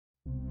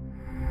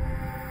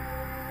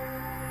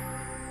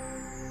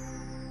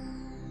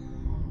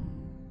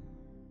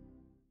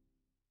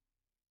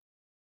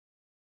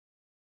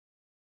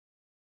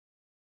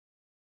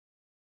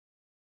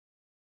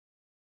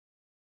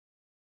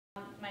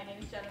my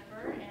name is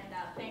Jennifer, and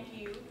thank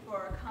you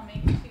for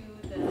coming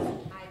to the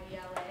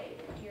IVLA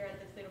here at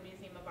the Toledo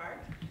Museum of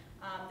Art.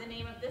 The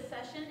name of this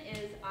session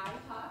is I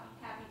Talk,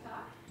 Happy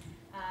Talk,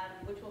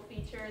 which will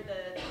feature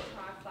the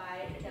talk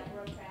by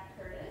Deborah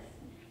Curtis,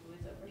 who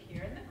is over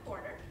here in the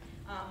corner.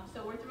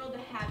 So we're thrilled to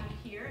have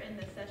you here in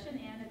this session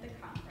and at the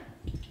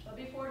conference. But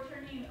before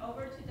turning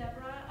over to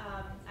Deborah,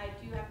 I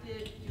do have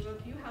to do a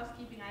few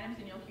housekeeping items,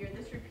 and you'll hear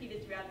this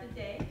repeated throughout the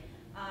day.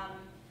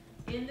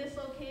 In this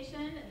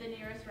location, the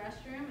nearest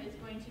restroom is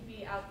going to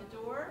be out the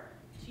door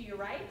to your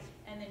right,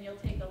 and then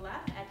you'll take a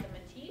left at the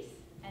Matisse,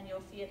 and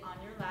you'll see it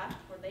on your left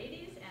for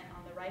ladies and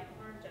on the right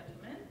for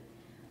gentlemen.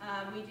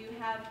 We do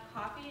have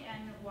coffee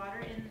and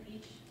water in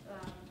each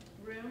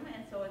room,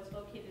 and so it's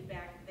located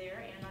back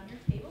there and on your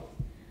tables.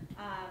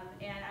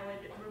 And I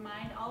would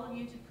remind all of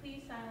you to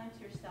please silence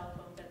your cell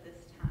phones at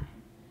this time.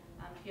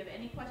 If you have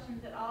any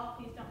questions at all,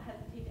 please don't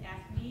hesitate to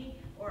ask me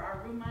or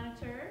our room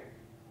monitor.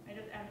 I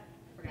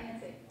forgot.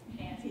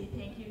 Nancy,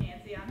 thank you,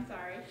 Nancy. I'm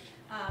sorry.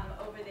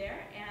 Over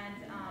there,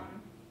 and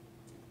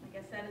I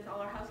guess that is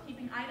all our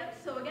housekeeping items.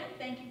 So again,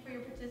 thank you for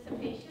your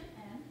participation,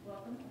 and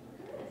welcome to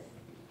Curtis.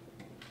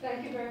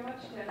 Thank you very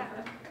much,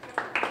 Jennifer.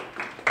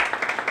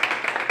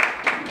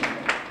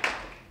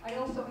 I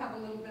also have a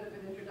little bit of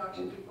an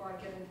introduction before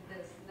I get into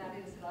this, and that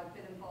is that I've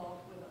been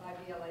involved with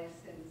IVLA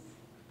since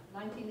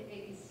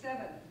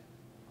 1987.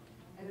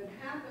 And it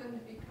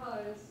happened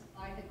because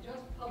I had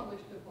just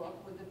published a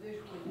book with a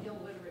visually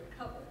illiterate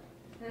cover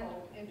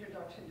called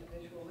Introduction to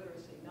Visual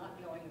Literacy, not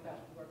knowing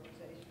about the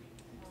organization.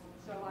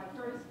 So my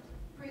first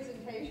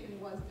presentation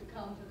was to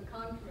come to the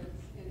conference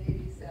in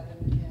 '87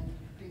 and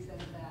present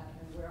that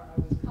and where I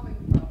was coming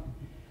from.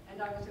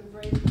 And I was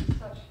embraced with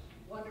such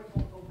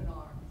wonderful open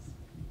arms.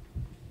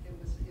 It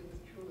was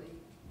truly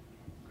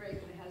great,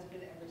 and it has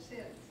been ever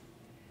since.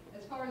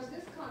 As far as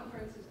this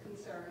conference is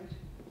concerned,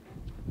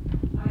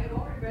 I had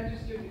already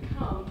registered to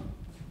come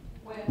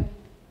when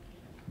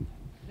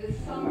this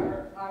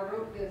summer I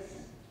wrote this,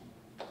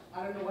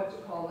 I don't know what to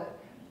call it,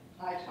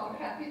 I Talk,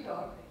 Happy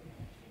Talk,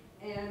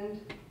 and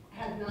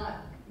had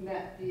not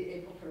met the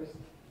April 1st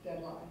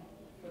deadline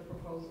for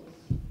proposals.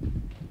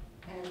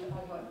 And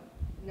I thought,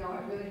 no,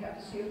 I really have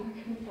to see if I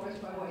can force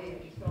my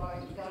way in. So I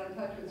got in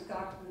touch with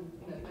Scott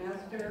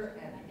McMaster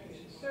and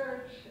Patricia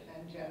Search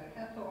and Janet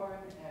Hethorn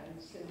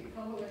and Cindy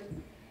Coverley,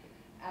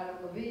 Adam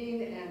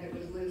Levine, and it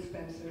was Liz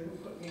Spencer who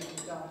put me on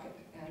the docket.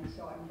 And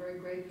so I'm very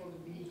grateful to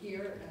be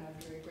here, and I'm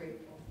very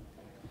grateful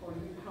for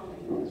you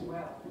coming as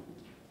well.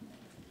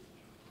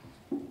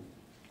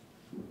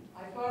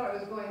 I thought I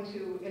was going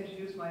to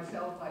introduce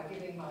myself by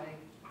giving my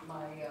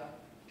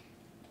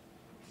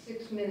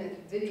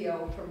 6-minute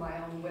video from my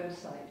own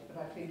website,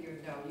 but I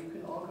figured, no, you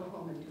can all go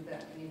home and do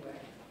that anyway.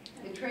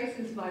 It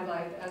traces my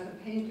life as a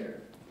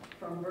painter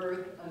from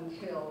birth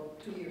until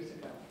 2 years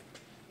ago,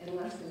 in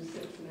less than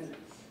 6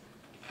 minutes.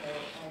 So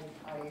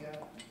I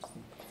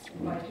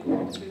invite you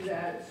all to do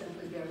that at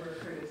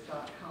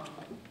simplydeborahcurtis.com.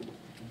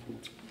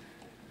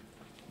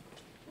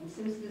 And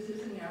since this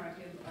is a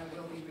narrative, I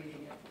will be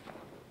reading it.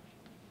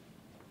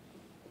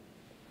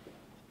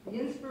 The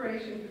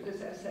inspiration for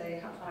this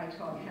essay, I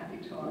Talk, Happy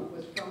Talk,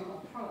 was from a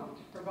prompt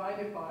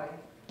provided by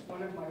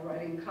one of my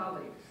writing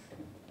colleagues.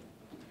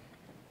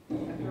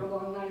 After a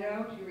long night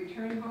out, you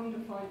return home to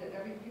find that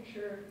every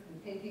picture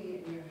and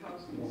painting in your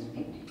house can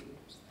speak to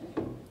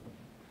you.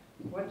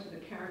 What do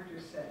the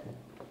characters say?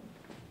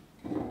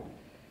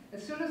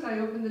 As soon as I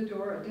open the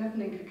door, a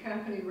deafening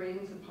cacophony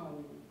reigns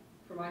upon me.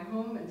 For my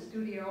home and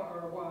studio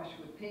are awash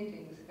with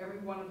paintings, every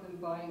one of them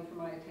vying for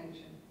my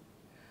attention.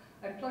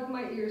 I plug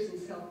my ears in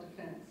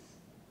self-defense.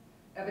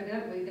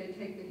 Evidently, they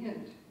take the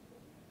hint,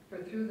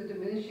 for through the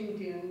diminishing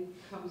din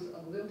comes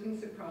a lilting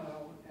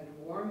soprano and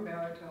a warm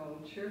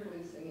baritone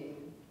cheerfully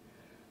singing,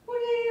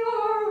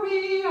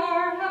 we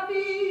are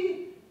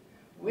happy,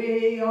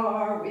 we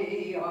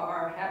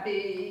are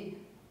happy.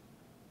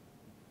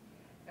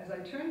 As I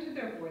turn to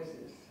their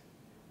voices,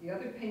 the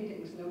other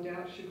paintings, no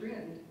doubt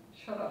chagrined,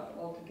 shut up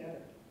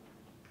altogether.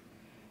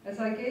 As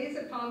I gaze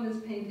upon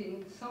this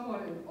painting,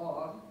 somewhat in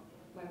awe,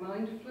 my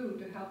mind flew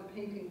to how the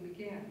painting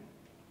began.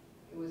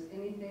 It was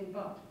anything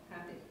but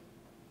happy.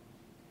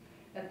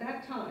 At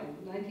that time,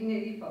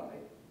 1985,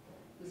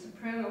 the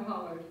soprano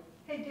hollered,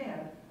 "Hey,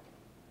 Dad,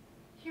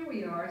 here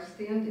we are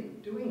standing,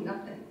 doing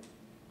nothing.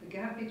 The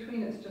gap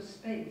between us, just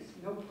space,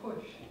 no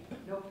push,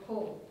 no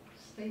pull,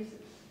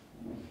 spaces."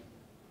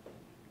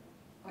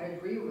 "I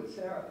agree with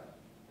Sarah,"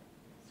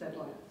 said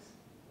Lance.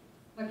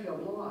 "I feel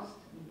lost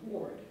and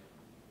bored."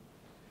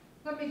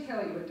 Let me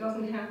tell you, it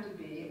doesn't have to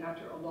be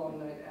after a long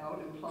night out,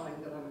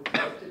 implying that I'm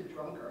exhausted,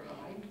 drunk, or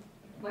high.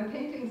 My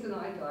paintings and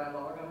I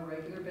dialogue on a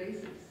regular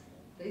basis.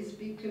 They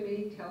speak to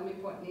me, tell me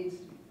what needs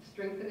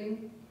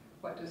strengthening,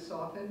 what to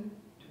soften,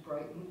 to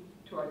brighten,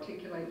 to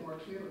articulate more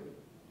clearly.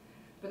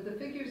 But the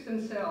figures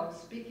themselves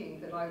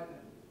speaking,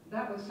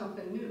 that was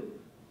something new.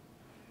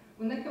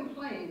 When they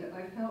complained,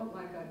 I felt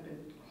like I'd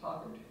been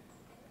clobbered.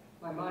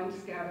 My mind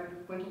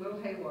scattered, went a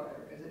little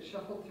haywire as it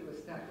shuffled through a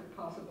stack of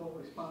possible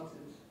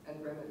responses and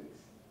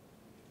remedies.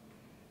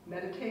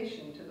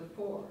 Meditation to the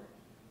fore.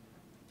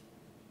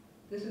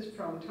 This is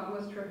from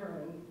Thomas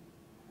Traherne,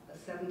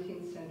 a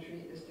 17th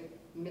century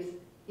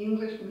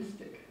English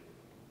mystic.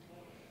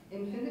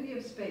 Infinity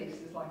of space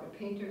is like a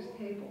painter's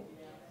table,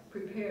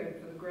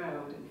 prepared for the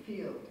ground and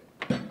field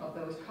of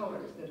those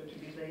colors that are to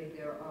be laid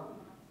thereon.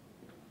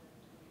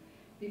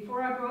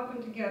 Before I brought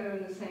them together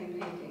in the same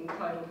painting,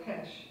 titled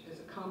Hesh, is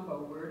a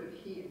combo word of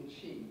he and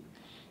she.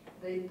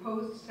 They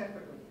posed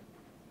separately.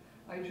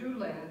 I drew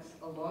Lance,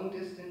 a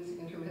long-distance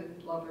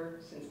intermittent lover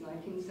since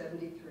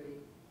 1973,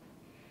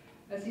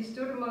 as he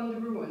stood among the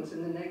ruins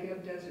in the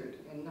Negev desert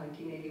in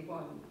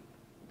 1981.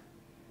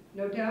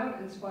 No doubt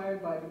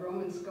inspired by the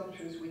Roman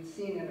sculptures we'd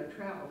seen in our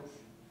travels,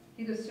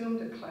 he'd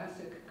assumed a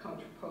classic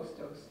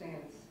contrapposto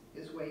stance,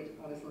 his weight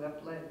on his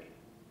left leg.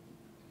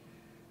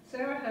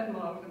 Sarah had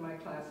modeled in my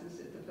classes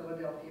at the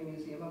Philadelphia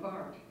Museum of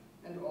Art,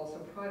 and also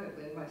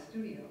privately in my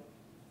studio.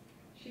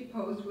 She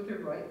posed with her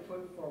right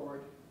foot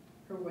forward,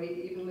 her weight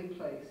evenly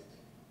placed.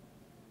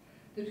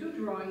 The two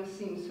drawings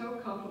seemed so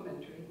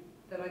complementary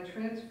that I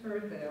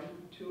transferred them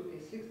to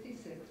a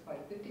 66 by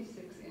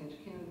 56 inch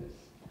canvas,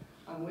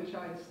 on which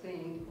I had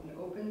stained an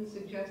open,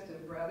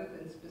 suggestive rather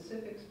than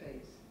specific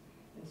space,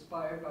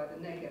 inspired by the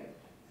Negev,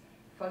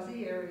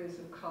 fuzzy areas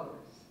of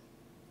colors.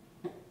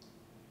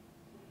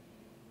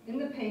 In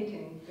the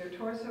painting, their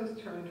torsos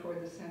turn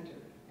toward the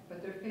center,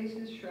 but their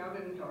faces,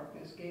 shrouded in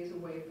darkness, gaze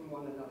away from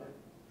one another.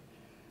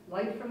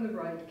 Light from the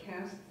right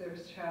casts their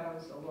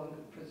shadows along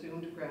the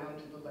presumed ground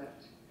to the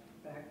left,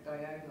 back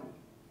diagonal.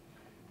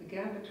 The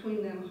gap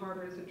between them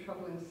harbors a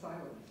troubling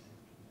silence.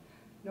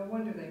 No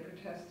wonder they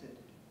protested.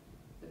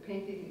 The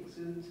painting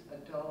exudes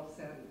a dull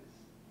sadness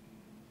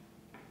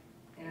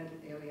and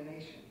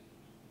alienation.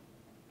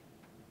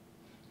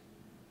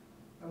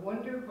 I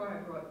wonder why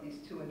I brought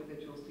these two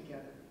individuals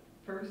together,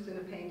 first in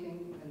a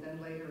painting and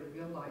then later in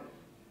real life.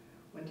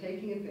 When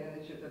taking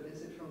advantage of a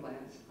visit from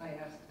Lance, I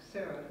asked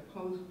Sarah to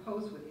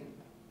pose with him.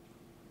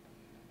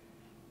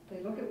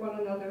 They look at one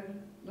another,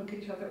 look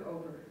each other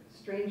over,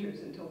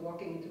 strangers until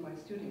walking into my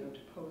studio to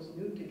pose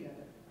nude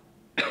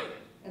together,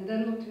 and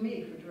then look to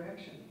me for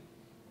direction.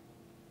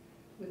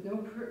 With no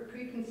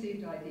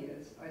preconceived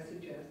ideas, I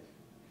suggest,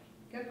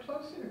 get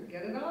closer,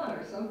 get it on,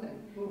 or something.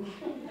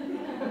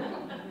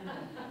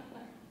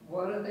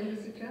 What a thing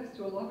to suggest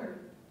to a lover.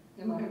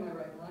 Am I in my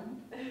right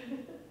mind?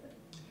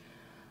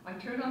 I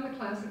turn on the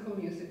classical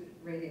music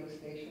radio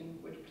station,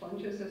 which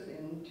plunges us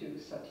into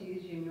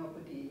Satie's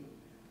Gymnopédie,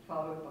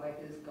 followed by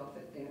his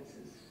Gothic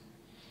dances.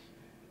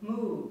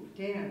 Move,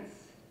 dance,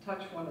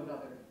 touch one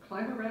another,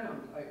 climb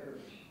around, I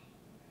urge.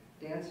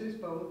 Dancers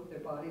both, their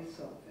bodies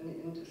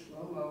soften into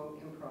slow-mo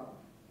improv,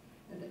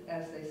 and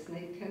as they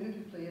snake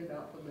tentatively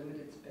about the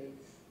limited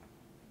space.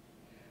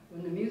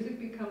 When the music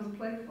becomes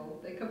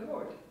playful, they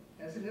cavort,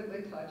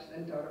 hesitantly touch,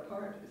 then dart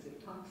apart as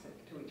if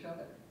toxic to each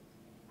other.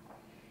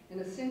 In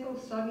a single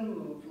sudden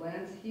move,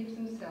 Lance heaves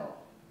himself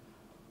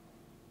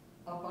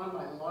up on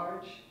my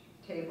large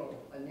table,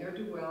 a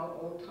ne'er-do-well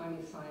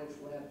old-timey science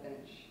lab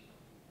bench.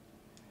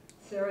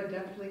 Sarah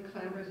deftly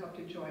clambers up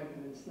to join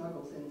him and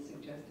snuggles in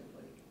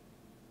suggestively.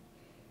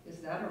 Is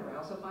that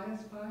arousal I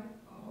spy?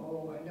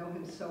 Oh, I know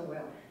him so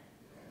well.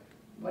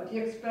 What do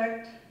you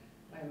expect?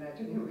 I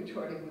imagine him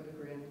retorting with a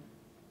grin.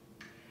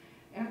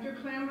 After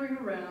clambering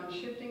around,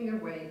 shifting their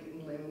weight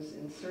and limbs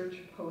in search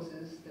of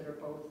poses that are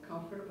both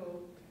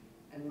comfortable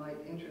and might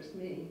interest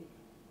me,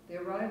 they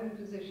arrive in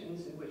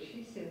positions in which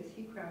she sits,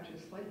 he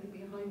crouches slightly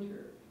behind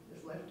her,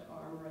 his left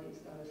arm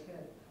raised on his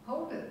head.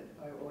 Hold it,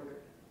 I order.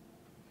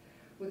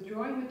 With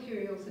drawing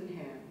materials in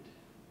hand,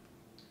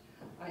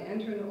 I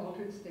enter an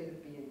altered state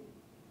of being.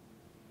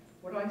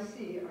 What I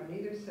see are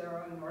neither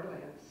Sarah nor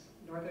Lance,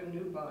 nor their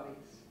new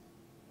bodies.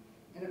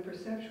 In a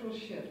perceptual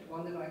shift,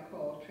 one that I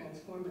call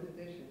transformative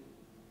vision,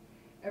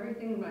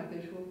 everything in my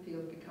visual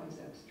field becomes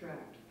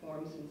abstract,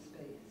 forms in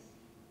space.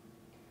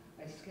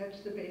 I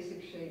sketch the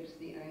basic shapes,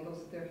 the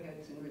angles of their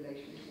heads in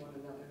relation to one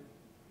another,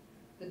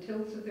 the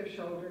tilts of their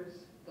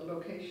shoulders, the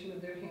location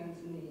of their hands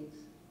and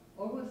knees,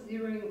 always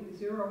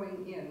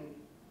zeroing in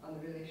on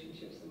the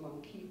relationships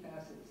among key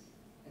facets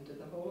and to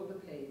the whole of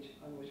the page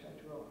on which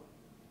I draw.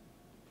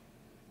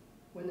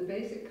 When the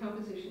basic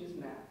composition is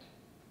mapped,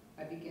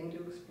 I begin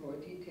to explore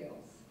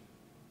details.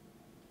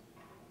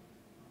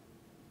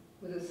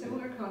 With a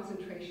similar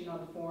concentration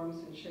on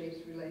forms and shapes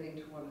relating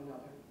to one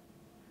another.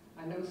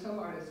 I know some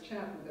artists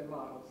chat with their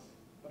models,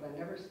 but I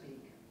never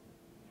speak.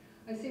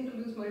 I seem to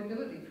lose my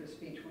ability for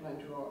speech when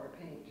I draw or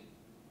paint.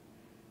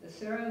 As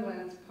Sarah and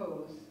Lance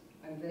pose,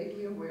 I'm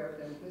vaguely aware of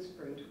them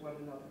whispering to one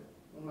another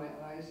when my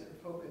eyes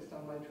are focused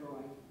on my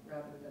drawing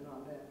rather than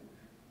on them.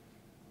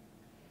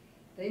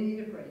 They need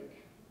a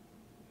break.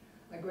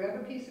 I grab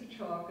a piece of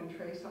chalk and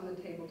trace on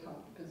the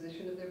tabletop the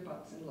position of their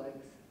butts and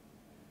legs.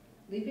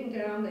 Leaping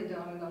down, they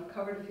don enough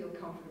cover to feel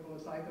comfortable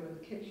as I go to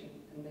the kitchen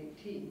and make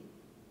tea.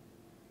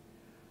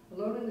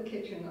 Alone in the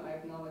kitchen, I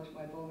acknowledge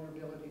my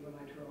vulnerability when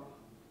I draw,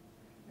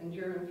 and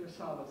yearn for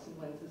solace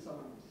in Lance's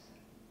arms.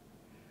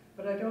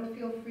 But I don't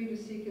feel free to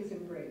seek his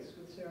embrace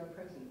with Sarah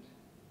present.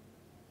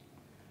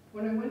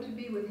 When I went to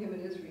be with him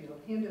in Israel,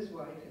 he and his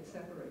wife had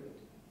separated,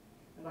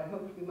 and I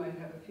hoped we might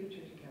have a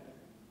future together.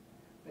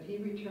 but he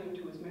returned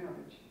to his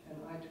marriage, and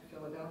I to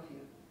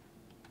Philadelphia,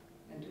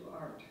 and to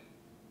art,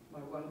 my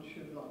one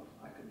true love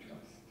I could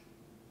trust.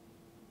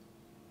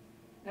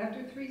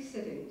 After 3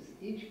 sittings,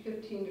 each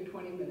 15 to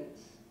 20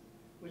 minutes,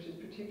 which is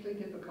particularly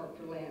difficult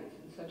for Lance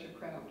in such a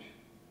crouch,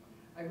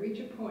 I reach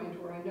a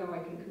point where I know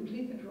I can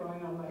complete the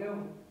drawing on my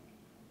own.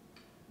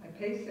 I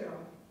pay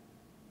Sarah.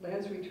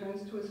 Lance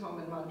returns to his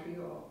home in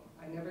Montreal.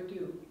 I never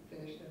do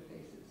finish their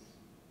faces.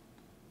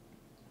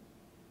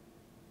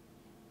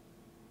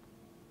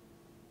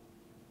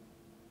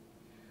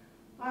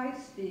 I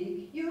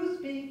speak, you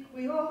speak,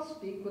 we all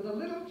speak with a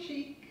little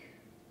cheek.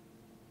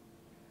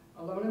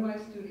 Alone in my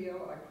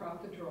studio, I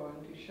crop the drawing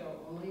to show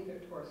only their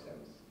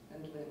torsos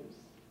and limbs,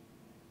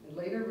 and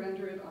later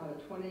render it on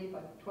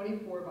a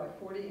 24 by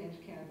 40 inch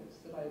canvas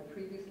that I had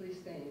previously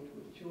stained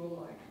with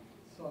jewel-like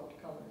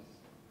soft colors.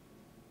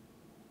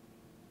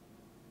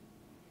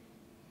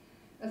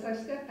 As I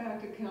step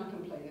back to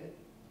contemplate it,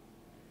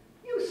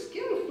 "You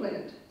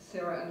skinflint!"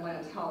 Sarah and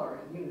Lance holler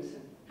in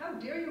unison. "How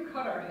dare you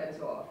cut our heads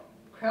off?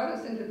 Crowd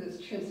us into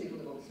this chintzy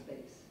little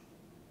space."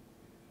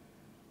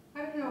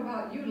 "I don't know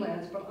about you,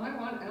 Lance, but I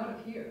want out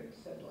of here,"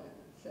 said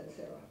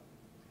Sarah.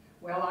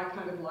 "Well, I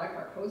kind of like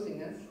our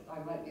coziness.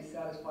 I might be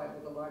satisfied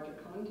with a larger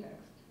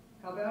context.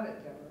 How about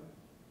it, Deborah?"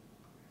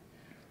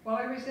 While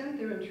I resent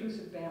their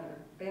intrusive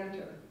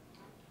banter,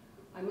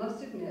 I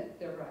must admit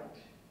they're right.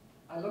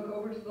 I look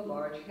over to the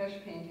large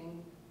Hesh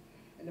painting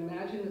and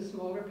imagine the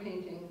smaller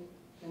painting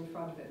in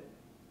front of it,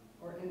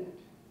 or in it.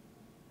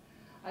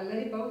 I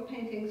lay both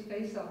paintings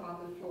face up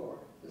on the floor,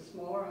 the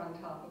smaller on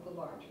top of the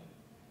larger,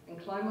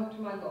 and climb up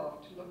to my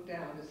loft to look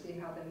down to see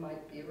how they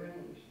might be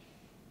arranged.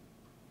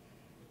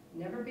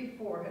 Never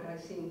before had I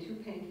seen 2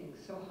 paintings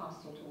so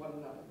hostile to one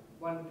another.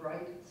 One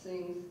bright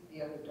sings,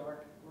 the other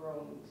dark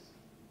groans.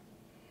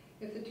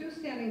 If the 2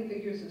 standing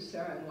figures of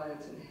Sarah and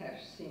Lance and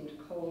Hesh seemed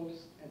cold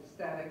and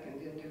static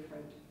and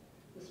indifferent,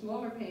 the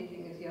smaller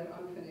painting is yet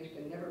unfinished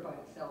and never by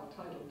itself,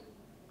 titled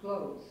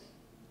Glows.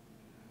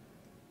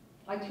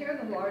 I tear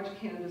the large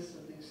canvas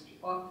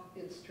off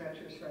its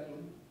stretcher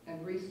frame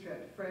and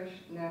restretch fresh,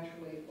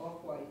 naturally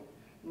off-white,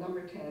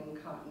 number 10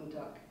 cotton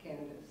duck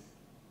canvas.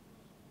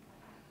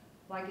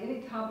 Like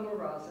any tabula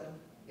rasa,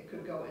 it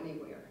could go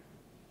anywhere,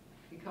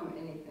 become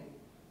anything.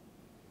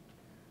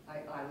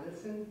 I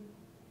listen,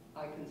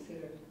 I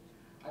consider,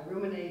 I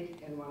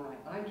ruminate, and when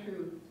I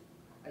truth,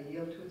 I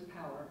yield to its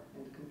power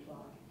and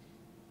comply.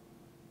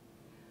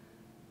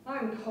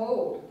 "I'm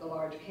cold," the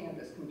large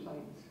canvas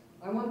complains.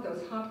 "I want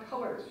those hot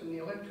colors from the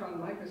electron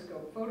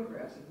microscope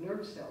photographs of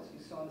nerve cells you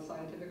saw in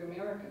Scientific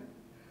American."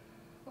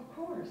 Of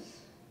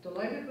course,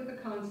 delighted with the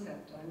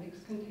concept, I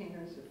mix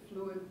containers of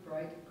fluid,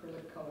 bright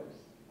acrylic colors.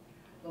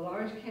 The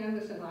large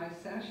canvas and I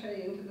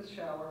sashay into the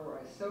shower where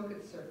I soak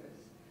its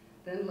surface,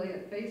 then lay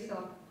it face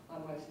up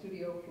on my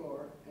studio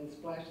floor and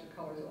splash the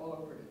colors all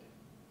over it.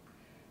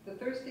 The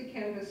thirsty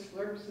canvas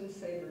slurps and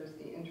savors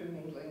the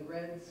intermingling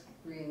reds,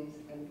 greens,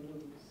 and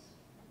blues.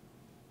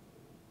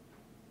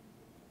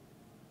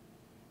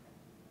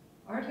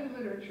 Art and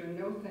literature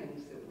know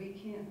things that we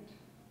can't.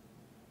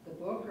 The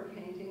book or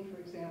painting, for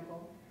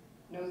example,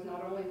 knows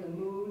not only the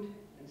mood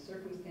and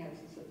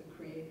circumstances of the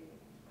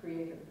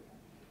creator,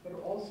 but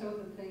also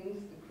the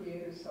things the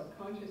creator's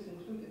subconscious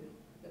included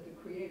that the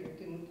creator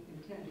didn't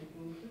intend to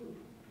include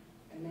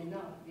and may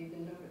not have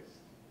even noticed.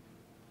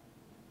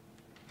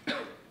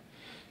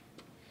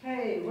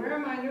 "Hey, where are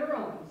my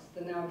neurons?"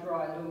 the now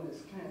dry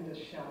luminous canvas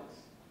shouts.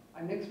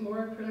 I mix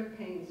more acrylic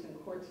paints in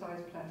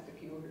quart-sized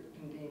plastic yogurt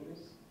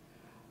containers,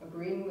 a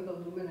green with a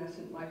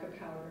luminescent mica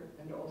powder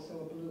and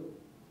also a blue.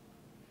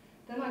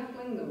 Then I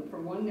fling them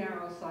from one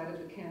narrow side of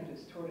the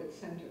canvas toward its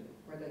center,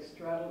 where they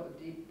straddle a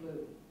deep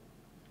blue.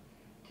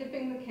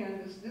 Tipping the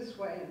canvas this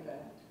way and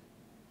that,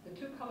 the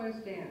 2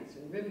 colors dance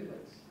in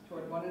rivulets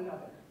toward one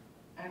another,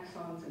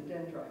 axons and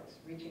dendrites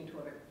reaching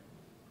toward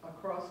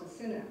across a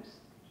synapse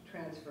to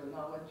transfer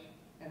knowledge,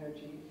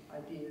 energy,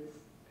 ideas,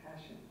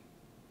 passion.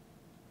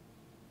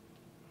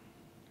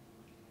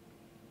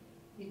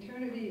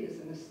 Eternity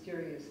is a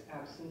mysterious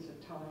absence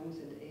of times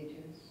and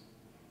ages,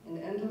 an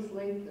endless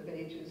length of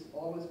ages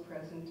always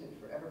present and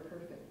forever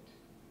perfect,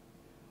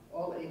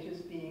 all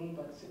ages being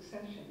but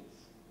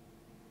successions.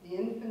 The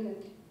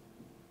infinite,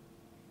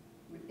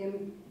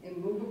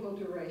 immovable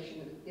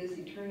duration is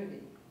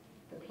eternity,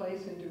 the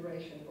place and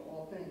duration of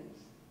all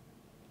things.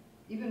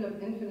 Even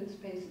of infinite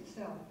space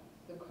itself,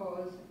 the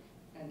cause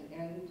and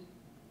end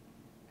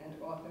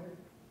and author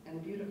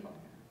and beautifier,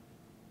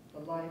 the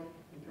life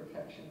and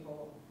perfection of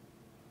all.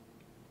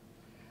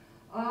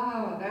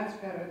 "Ah, that's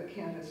better," the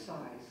canvas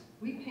sighs.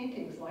 "We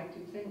paintings like to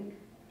think.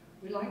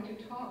 We like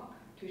to talk,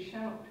 to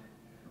shout.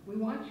 We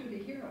want you to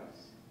hear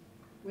us.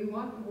 We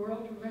want the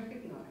world to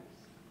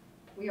recognize.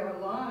 We are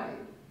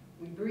alive.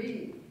 We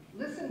breathe.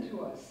 Listen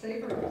to us.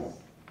 Savor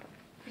us.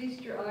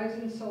 Feast your eyes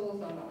and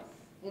souls on us.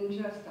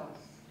 Ingest us.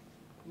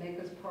 Make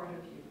us part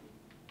of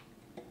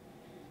you."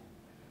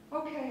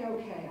 Okay,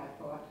 I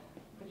thought,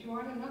 but you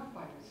aren't enough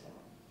by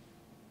yourself.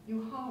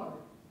 You holler,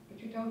 but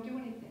you don't do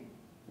anything,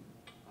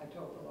 I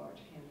told the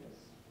large canvas.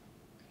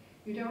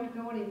 You don't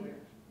go anywhere.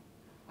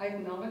 I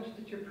acknowledge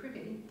that you're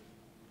pretty,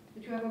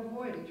 that you have a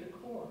void at your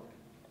core.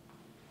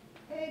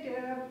 Hey,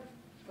 Deb,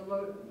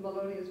 the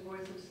melodious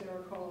voice of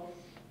Sarah calls.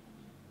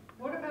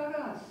 What about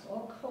us,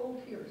 all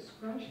cold here,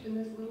 scrunched in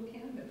this little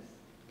canvas?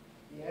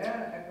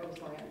 Yeah, echoes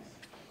Lance.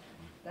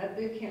 That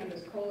big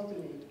canvas calls to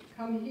me.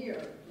 Come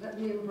here, let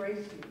me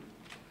embrace you.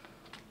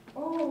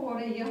 Oh,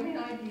 what a yummy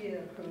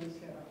idea, croons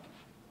Sarah.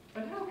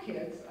 But how,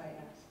 kids, I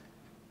ask.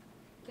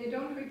 They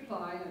don't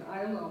reply, and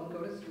I alone go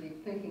to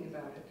sleep thinking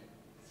about it.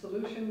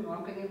 Solution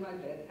romping in my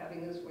bed,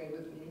 having his way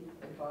with me,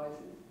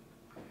 advises.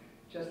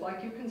 Just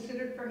like you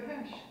considered for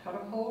Hesh, cut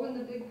a hole in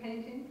the big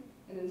painting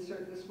and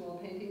insert the small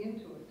painting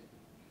into it.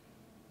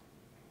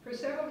 For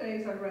several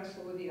days I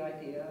wrestle with the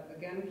idea,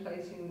 again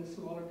placing the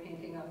smaller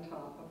painting on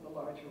top of the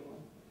larger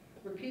one,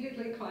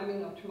 repeatedly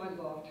climbing up to my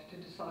loft to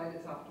decide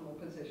its optimal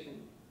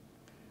position.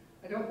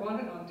 I don't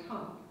want it on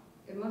top.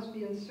 It must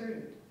be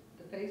inserted,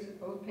 the face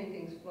of both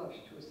paintings flush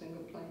to a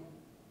single plane.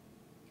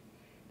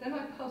 Then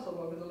I puzzle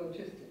over the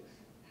logistics,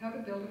 how to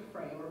build a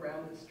frame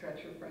around the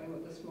stretcher frame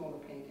of the smaller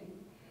painting,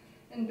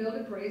 and build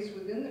a brace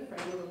within the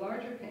frame of the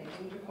larger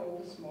painting to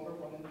hold the smaller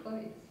one in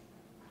place.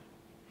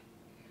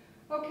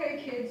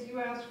 Okay, kids,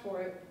 you asked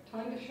for it.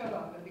 Time to shut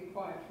up and be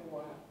quiet for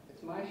a while.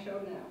 It's my show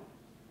now.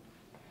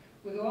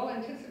 With all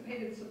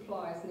anticipated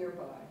supplies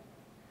nearby,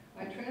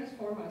 I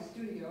transform my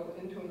studio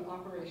into an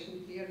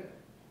operation theater.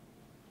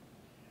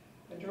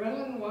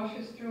 Adrenaline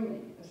washes through me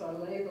as I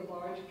lay the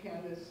large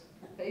canvas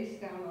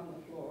face down on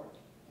the floor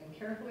and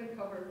carefully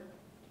cover,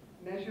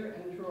 measure,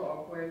 and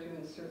draw where to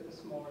insert the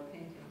smaller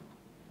painting.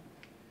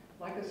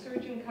 Like a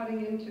surgeon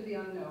cutting into the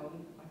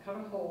unknown, I cut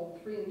a hole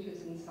 3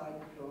 inches inside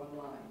the drawn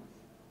lines.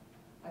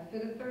 I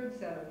fit a third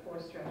set of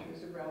 4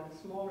 stretchers around the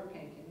smaller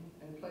painting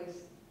and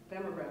place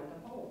them around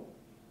the hole.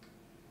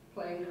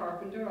 Playing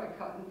carpenter, I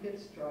cut and fit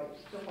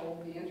stripes to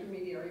hold the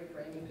intermediary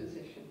frame in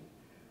position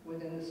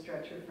within the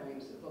stretcher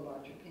frames of the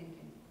larger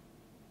painting.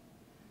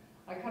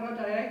 I cut a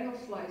diagonal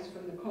slice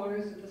from the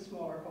corners of the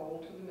smaller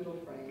hole to the middle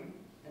frame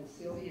and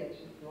seal the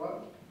edges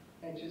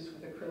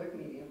with acrylic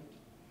medium,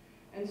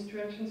 and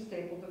stretch and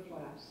staple the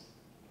flaps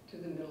to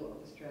the middle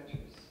of the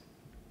stretchers.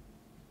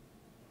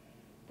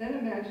 Then,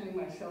 imagining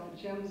myself a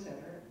gem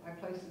setter, I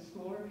place the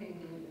smaller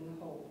painting in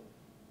the hole,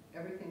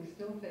 everything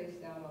still face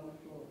down on the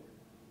floor,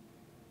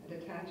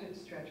 and attach its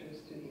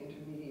stretchers to the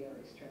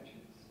intermediary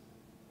stretchers.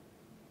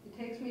 It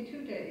takes me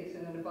 2 days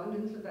and an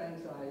abundance of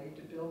anxiety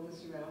to build the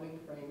surrounding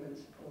frame and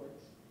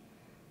supports,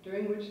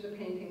 during which the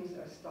paintings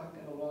are stuck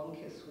in a long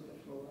kiss with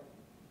the floor.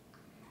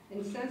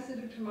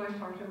 Insensitive to my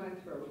heart or my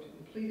throat,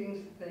 and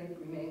pleadings that they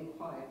remain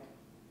quiet,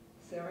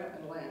 Sarah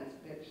and Lance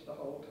bitch the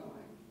whole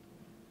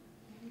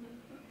time.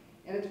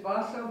 In its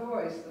basso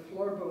voice, the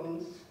floor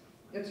booms,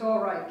 "It's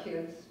all right,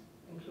 kids,"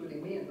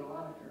 including me and the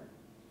moniker.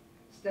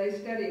 "Stay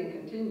steady and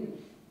continue."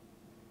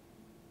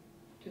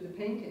 To the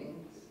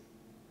paintings,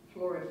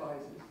 floor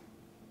advises,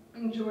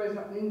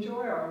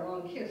 enjoy our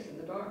long kiss in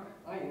the dark.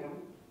 I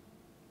am.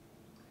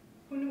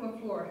 Who knew a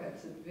floor had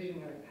such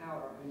visionary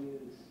power, I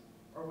muse,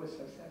 or was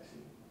so sexy?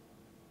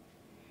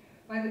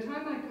 By the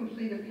time I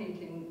complete a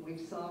painting,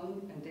 we've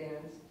sung and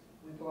danced,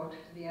 we've walked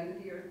to the end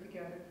of the earth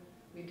together,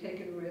 we've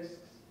taken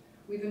risks,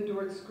 we've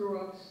endured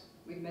screw-ups,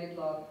 we've made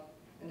love,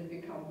 and have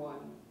become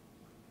one.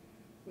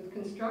 With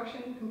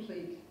construction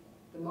complete,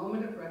 the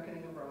moment of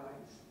reckoning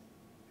arrives.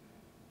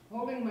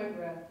 Holding my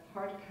breath,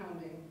 heart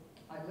pounding,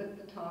 I lift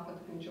the top of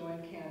the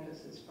conjoined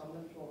canvases from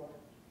the floor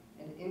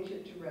and inch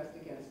it to rest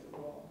against the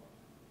wall.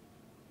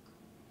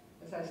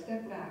 As I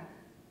step back,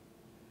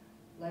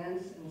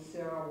 Lance and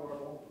Sarah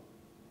warble,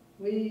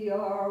 we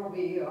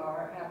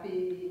are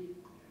happy.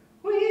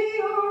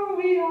 We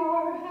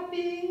are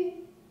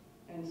happy.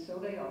 And so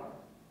they are.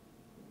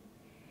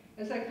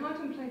 As I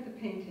contemplate the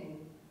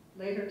painting,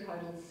 later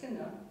titled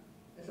Cinna,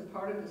 as a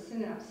part of the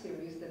Synapse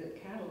series that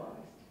it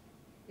catalyzed,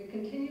 it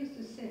continues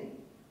to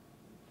sing.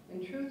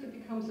 In truth, it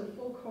becomes a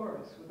full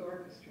chorus with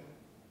orchestra.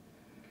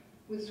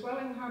 With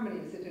swelling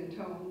harmonies it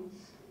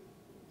intones,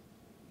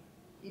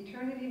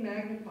 eternity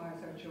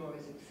magnifies our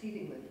joys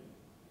exceedingly.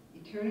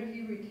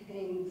 Eternity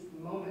retains the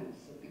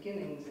moments of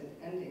beginnings and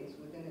endings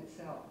within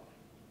itself.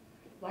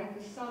 Like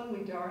the sun,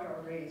 we dart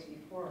our rays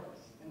before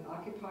us and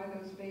occupy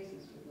those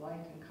spaces with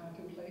light and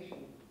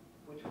contemplation,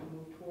 which we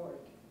move toward,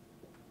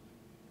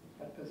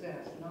 but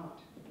possess not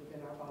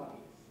within our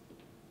bodies.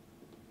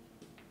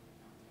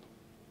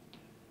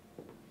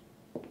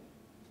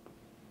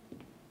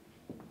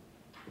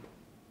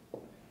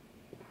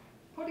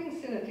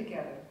 Putting Cinna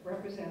together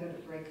represented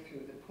a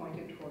breakthrough that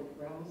pointed toward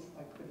realms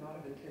I could not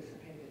have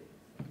anticipated.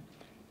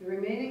 The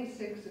remaining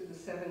 6 of the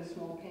 7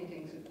 small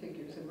paintings of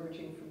figures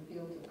emerging from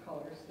fields of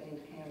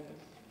color-stained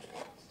canvas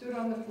stood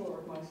on the floor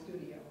of my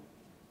studio.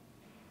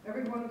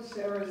 Every one of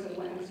Sarah's and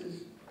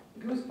Lance's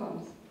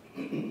goosebumps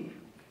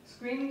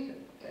screamed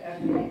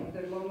at me of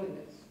their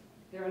loneliness,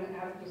 their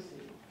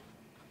inadequacy,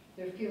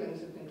 their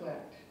feelings of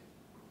neglect.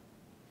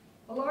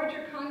 "A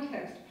larger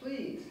context,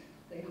 please,"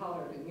 they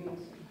hollered in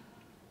unison.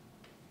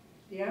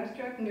 The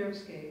abstract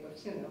nervescape of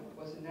Cinna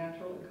was a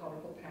natural and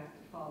colorful path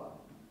to follow.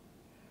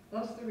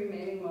 Thus, the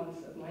remaining months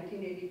of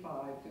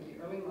 1985 through the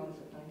early months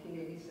of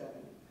 1987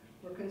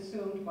 were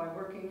consumed by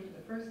working for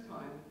the first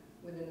time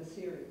within a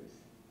series.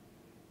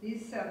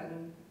 These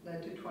 7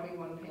 led to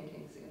 21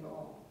 paintings in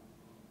all.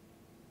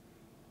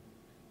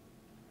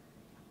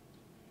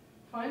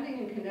 Finding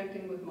and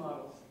connecting with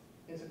models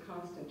is a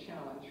constant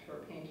challenge for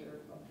a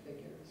painter of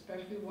figure,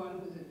 especially one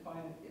who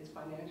is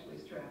financially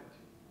strapped.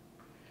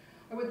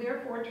 I would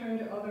therefore turn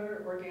to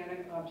other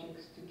organic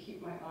objects to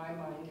keep my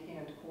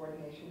eye-mind-hand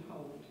coordination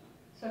honed,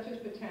 such as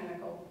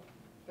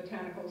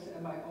botanicals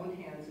and my own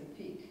hands and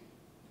feet.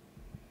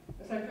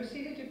 As I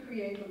proceeded to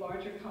create the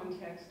larger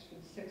context for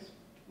the 6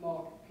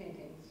 small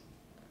paintings,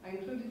 I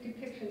included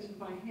depictions of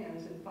my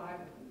hands in 5 of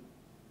them.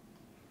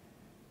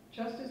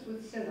 Just as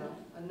with Cinna,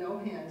 a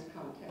no-hands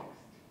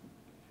context,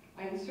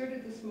 I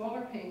inserted the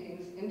smaller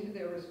paintings into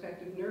their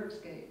respective nerve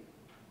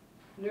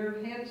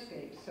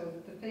handscapes so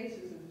that the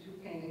faces of the 2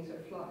 paintings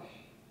are flush.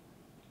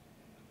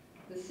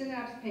 The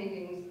synapse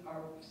paintings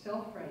are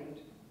self-framed,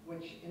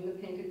 which in the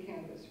painted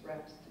canvas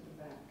wraps to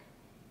the back.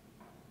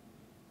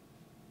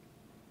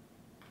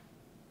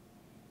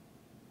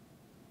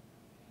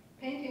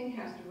 Painting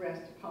has to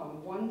rest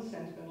upon one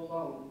sentiment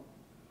alone,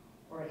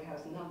 or it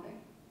has nothing.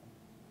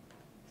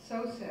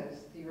 So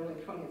says the early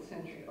 20th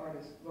century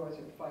artist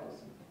Lothar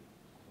Feidelson.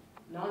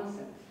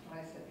 Nonsense,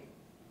 I say.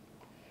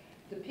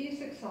 The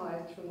piece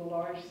excised from the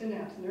large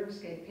synapse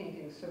nervescape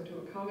paintings so to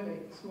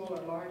accommodate the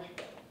smaller large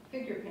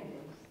figure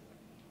paintings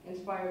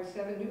inspired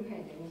 7 new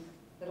paintings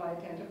that I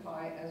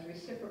identify as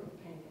reciprocal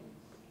paintings.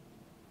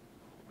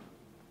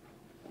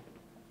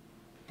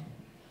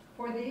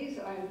 For these,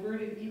 I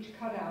inverted each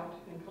cutout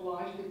and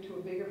collaged it to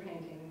a bigger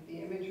painting, the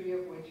imagery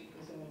of which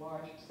is an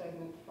enlarged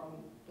segment from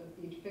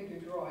each figure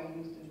drawing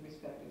used in the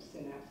respective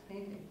synapse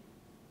painting.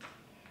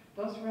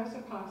 Thus,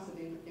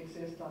 reciprocity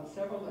exists on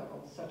several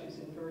levels, such as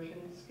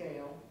inversion,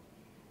 scale,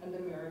 and the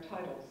mirror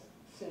titles.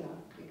 Cinna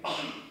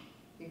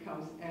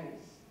becomes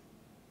Ennis.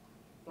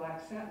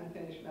 Black satin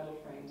finished metal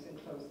frames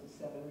enclose the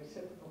 7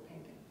 reciprocal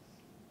paintings.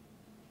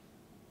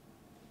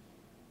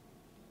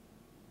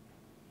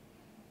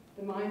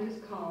 The mind is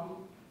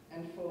calm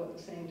and full at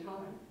the same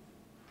time.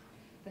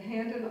 The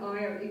hand and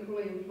eye are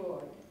equally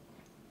employed.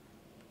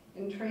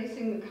 In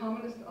tracing the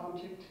commonest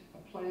object,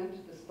 a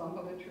plant, the stump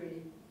of a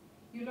tree,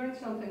 you learn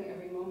something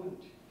every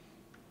moment.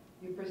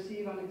 You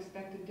perceive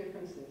unexpected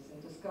differences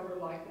and discover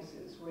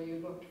likenesses where you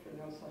looked for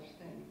no such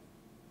thing.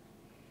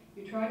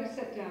 You try to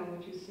set down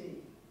what you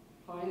see,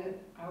 find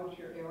out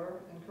your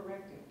error, and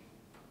correct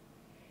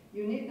it.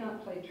 You need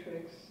not play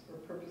tricks or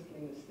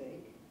purposely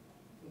mistake.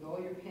 With all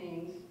your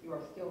pains, you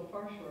are still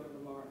far short of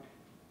the mark.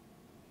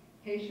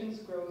 Patience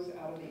grows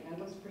out of the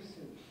endless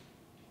pursuit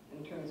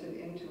and turns it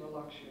into a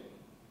luxury.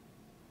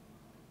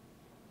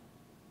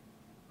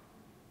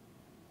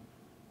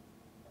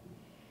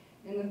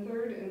 In the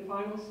third and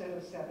final set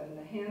of 7,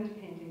 the hand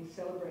paintings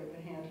celebrate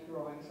the hand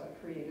drawings I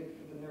created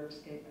for the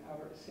nervescape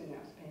outer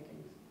synapse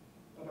paintings,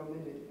 but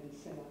omitted in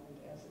Cinna and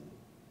Essen.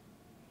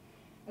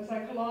 As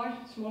I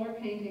collaged smaller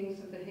paintings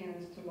of the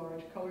hands to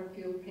large colored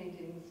field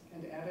paintings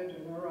and added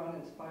a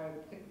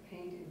neuron-inspired thick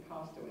paint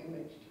impasto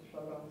image to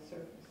float on the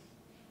surface,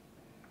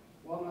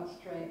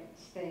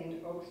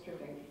 walnut-stained oak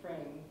stripping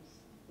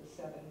frames the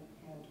 7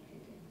 hand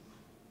paintings.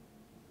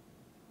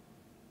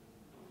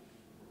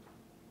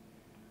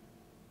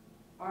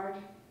 Art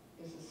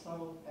is a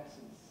subtle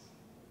essence.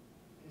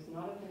 It is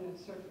not a thing of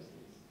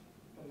surfaces,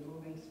 but a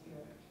moving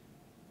spirit.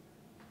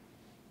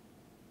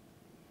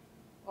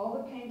 All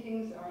the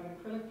paintings are in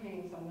acrylic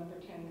paints on number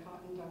 10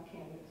 cotton duck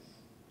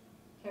canvas.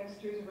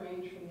 Textures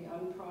range from the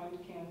unprimed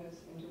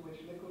canvas into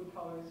which liquid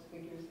colors,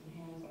 figures, and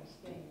hands are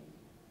stained,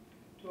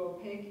 to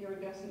opaque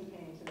iridescent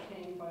paints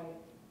obtained by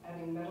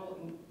adding metal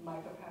and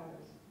mica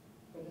powders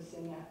for the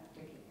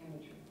synaptic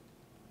imagery,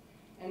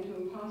 and to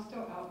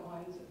impasto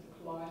outlines of the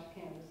collage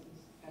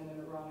canvases and an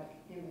erotic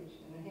image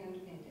in the hand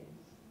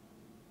paintings.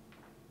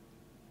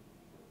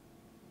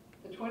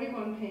 The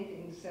 21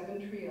 paintings,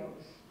 7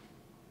 trios,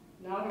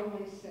 not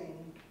only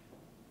sing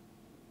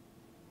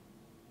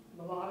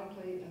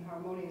melodically and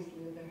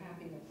harmoniously of their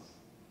happiness.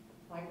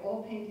 Like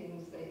all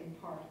paintings, they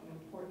impart an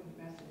important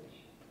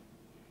message.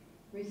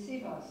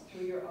 Receive us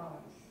through your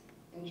eyes.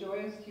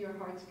 Enjoy us to your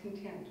heart's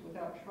content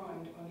without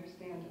trying to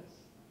understand us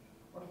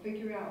or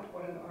figure out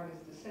what an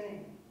artist is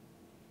saying.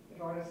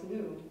 If artists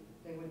knew,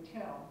 they would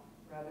tell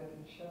rather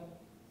than show.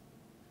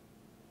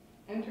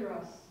 Enter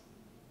us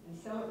and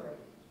celebrate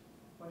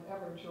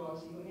whatever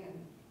draws you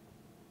in.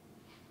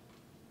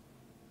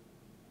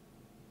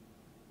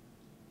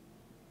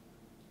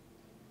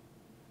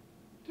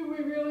 Do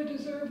we really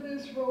deserve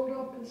this, rolled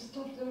up and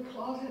stuffed in a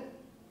closet?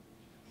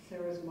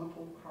 Sarah's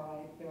muffled cry,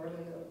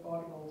 barely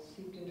audible,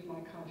 seeped into my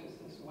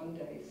consciousness one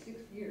day,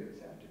 6 years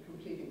after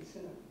completing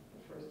Cinna,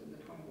 the first of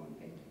the 21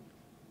 paintings.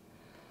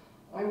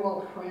 I'm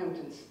all cramped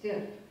and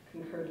stiff,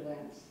 concurred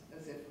Lance,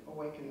 as if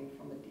awakening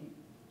from a deep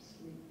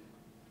sleep.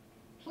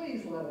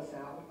 Please let us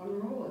out,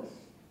 unroll us,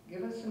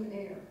 give us some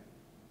air.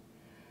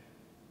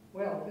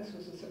 Well, this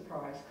was a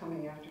surprise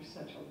coming after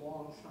such a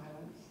long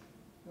silence.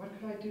 What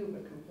could I do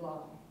but comply?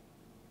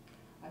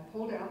 I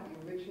pulled out the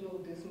original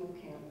dismal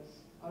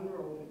canvas,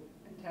 unrolled it,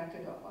 and tacked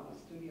it up on the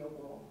studio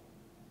wall.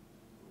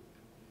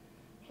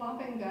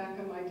 Plopping back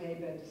on my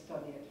daybed to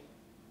study it,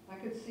 I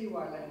could see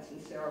why Lance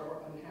and Sarah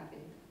were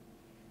unhappy.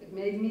 It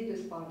made me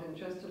despondent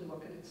just to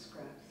look at its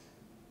scraps.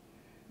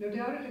 No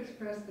doubt it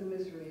expressed the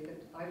misery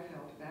that I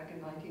felt back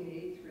in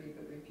 1983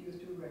 but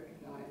refused to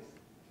recognize,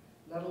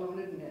 let alone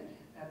admit,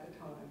 at the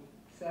time,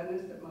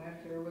 sadness that my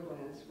affair with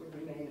Lance would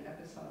remain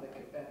episodic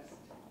at best.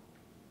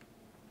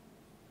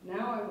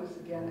 Now I was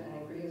again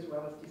angry as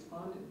well as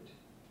despondent.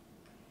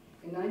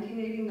 In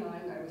 1989,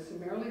 I was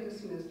summarily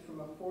dismissed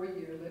from a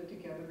 4-year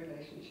lived-together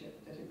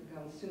relationship that had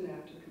begun soon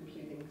after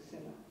completing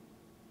SINA.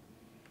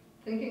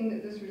 Thinking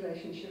that this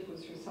relationship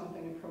was for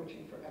something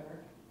approaching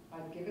forever,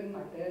 I'd given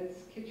my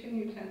beds, kitchen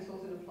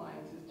utensils, and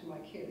appliances to my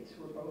kids,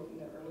 who were both in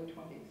their early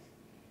 20s,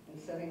 and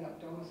setting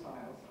up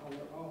domiciles on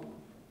their own.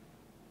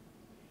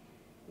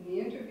 In the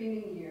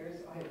intervening years,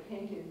 I had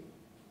painted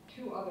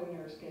 2 other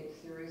Nurscape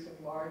series of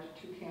large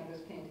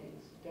 2-canvas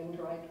paintings,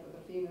 Dendrite with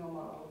a female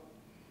model,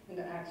 and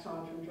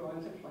Axon from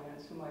Drawings of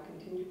Plants, whom I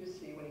continued to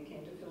see when he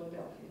came to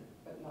Philadelphia,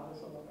 but not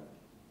as a lover.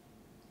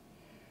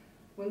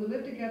 When the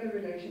lived-together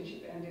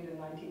relationship ended in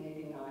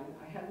 1989,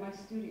 I had my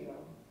studio,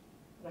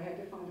 but I had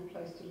to find a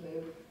place to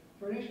live,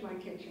 furnish my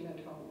kitchen and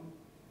home,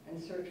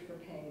 and search for a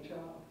paying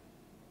job.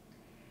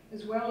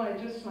 As well, I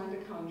had just signed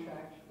a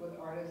contract with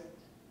artist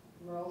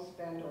Merle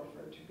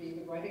Spandorfer to be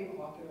the writing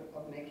author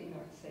of Making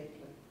Art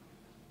Safely,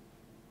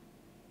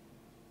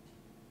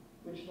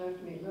 which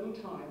left me little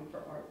time for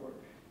artwork.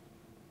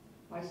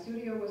 My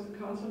studio was the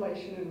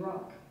consolation in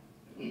rock,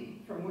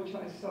 from which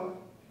I saw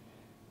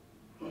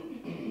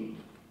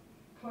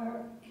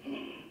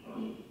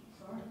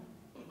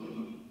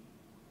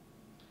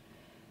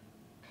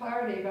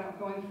clarity about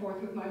going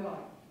forth with my life,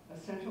 a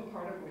central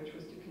part of which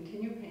was to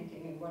continue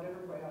painting in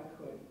whatever way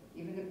I could,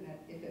 even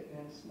if it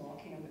meant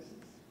small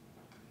canvases.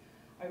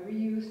 I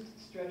reused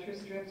stretcher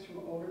strips from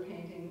older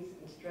paintings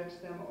and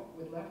stretched them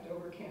with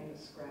leftover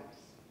canvas scraps.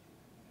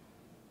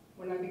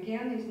 When I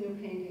began these new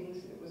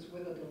paintings, it was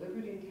with a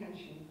deliberate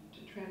intention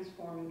to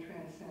transform and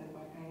transcend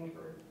my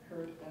anger,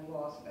 hurt, and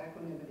loss of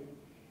equanimity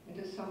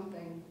into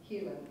something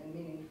healing and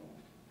meaningful.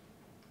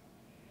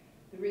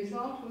 The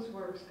result was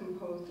works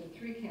composed of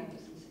 3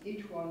 canvases,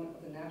 each one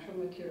of the natural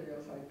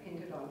materials I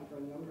painted on for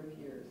a number of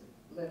years,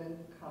 linen,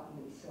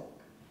 cotton, and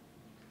silk.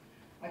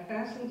 I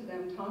fastened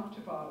them top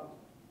to bottom.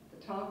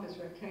 The top is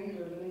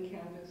rectangular linen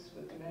canvas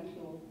with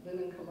dimensional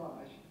linen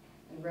collage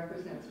and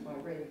represents my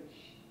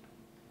rage.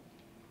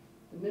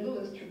 The middle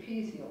is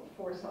trapezial,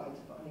 4 sides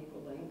of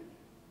unequal length,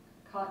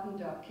 cotton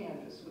duck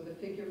canvas with a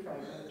figure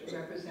fragment to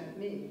represent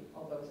me,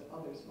 although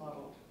others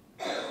modeled.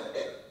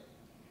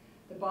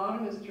 The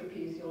bottom is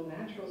trapezial,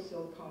 natural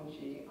silk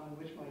congee on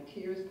which my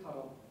tears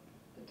puddle.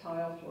 The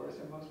tile floors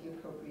are mostly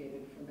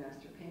appropriated for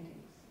master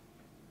paintings.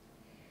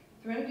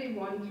 Threnody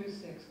 1 through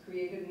 6,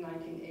 created in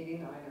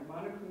 1989, are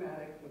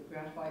monochromatic with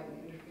graphite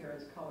and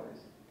interference colors,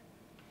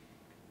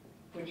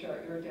 which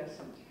are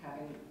iridescent,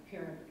 having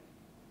appearance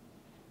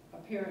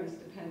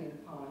depending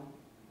upon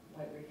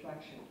light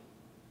reflection.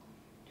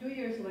 2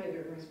 years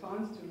later, in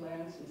response to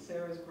Lance and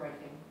Sarah's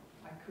griping,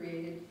 I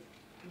created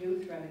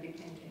new Threnody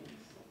paintings.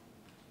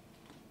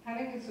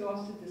 Having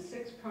exhausted the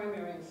 6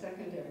 primary and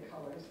secondary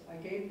colors, I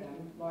gave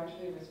them,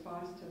 largely in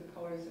response to the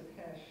colors of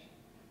Hesh,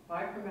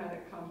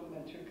 bichromatic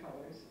complementary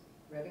colors,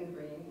 red and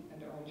green,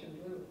 and orange and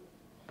blue.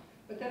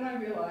 But then I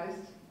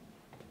realized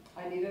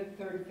I needed a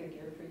 3rd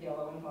figure for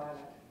yellow and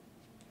violet.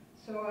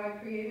 So I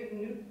created a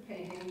new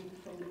painting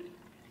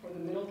for the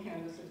middle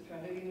canvas of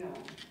Threnody 9.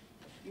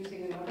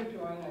 Using another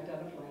drawing I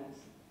done of Lance,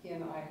 he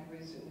and I have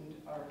resumed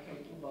our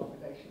occasional love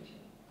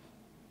relationship.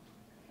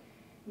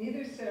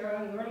 Neither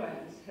Sarah nor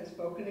Lance has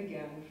spoken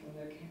again from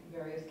their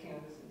various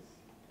canvases,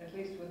 at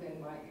least within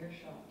my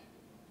earshot.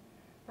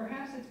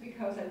 Perhaps it's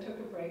because I took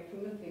a break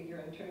from the figure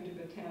and turned to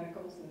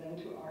botanicals and then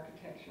to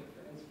architecture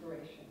for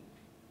inspiration.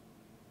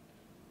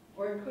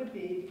 Or it could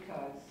be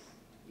because,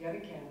 yet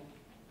again,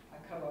 I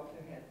cut off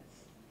their heads.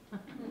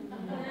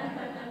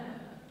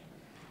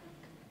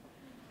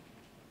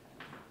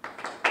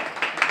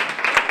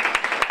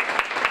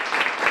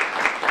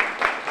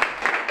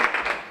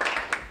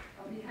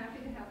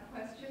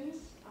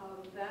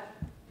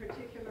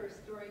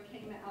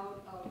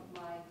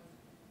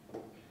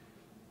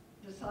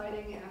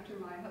 Deciding after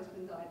my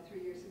husband died 3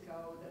 years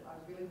ago that I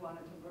really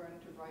wanted to learn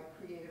to write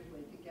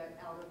creatively, to get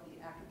out of the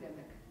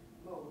academic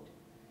mode.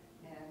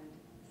 And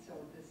so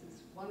this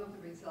is one of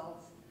the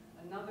results.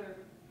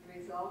 Another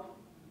result,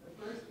 the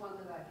first one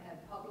that I've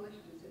had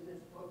published is in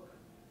this book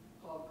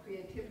called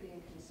Creativity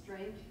and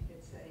Constraint.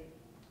 It's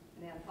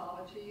an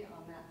anthology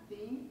on that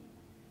theme.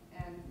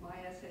 And my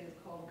essay is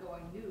called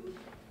Going Nude.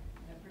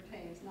 And it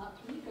pertains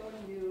not to me going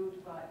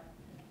nude, but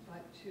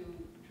to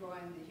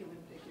drawing the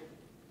human figure.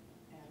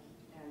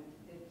 And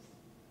it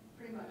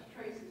pretty much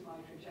traces my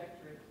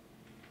trajectory.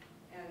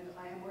 And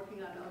I am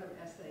working on other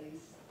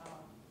essays.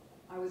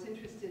 I was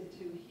interested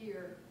to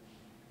hear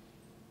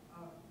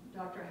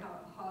Dr.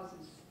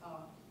 Haas's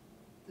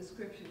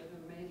description of the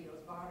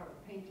Remedios Barro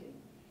painting.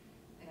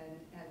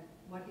 And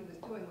what he was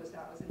doing was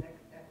that was an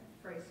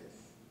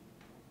ekphrasis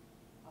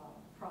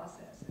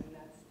process, and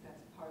that's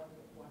part of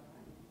what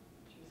I'm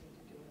choosing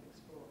to do and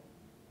explore.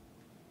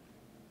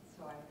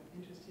 So I'm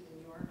interested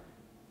in your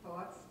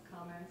thoughts,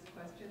 comments,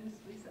 questions.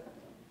 Lisa?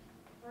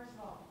 First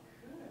of all,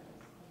 kudos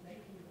on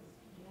making those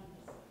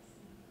canvases.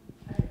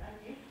 I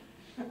mean,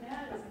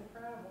 that is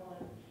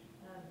incredible,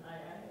 and I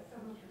have so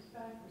much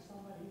respect for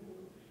somebody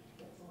who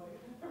gets away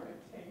from the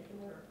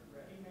rectangular,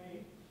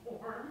 ready-made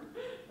form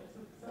that's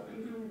so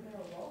easily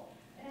available.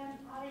 And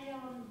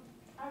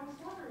I was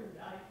wondering,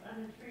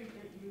 I'm intrigued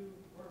that you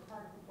were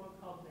part of a book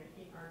called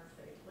Making Art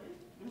Safely,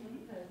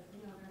 because,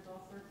 you know, there's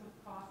all sorts of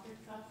caustic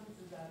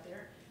substances out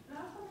there. And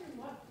I was wondering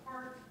what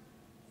part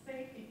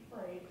safety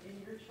played in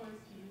your choice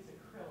to use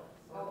acrylics.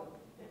 Oh,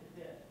 it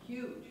did.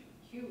 Huge,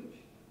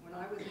 huge. When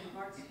I was in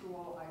art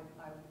school, I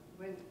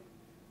went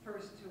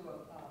first to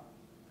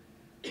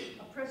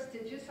a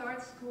prestigious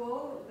art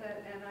school,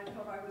 and I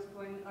thought I was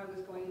going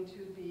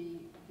into the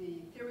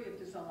theory of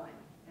design.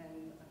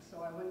 And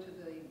so I went to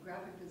the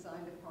graphic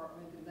design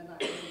department, and then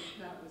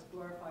that was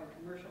glorified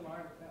commercial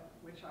art,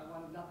 which I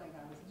wanted nothing.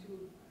 I was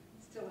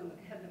still in the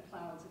head in the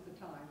clouds at the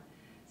time.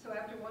 So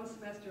after one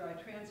semester, I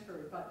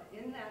transferred. But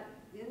in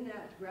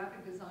that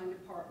graphic design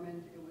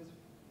department, it was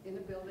in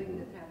a building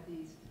that had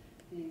these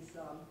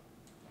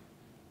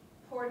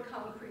poured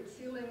concrete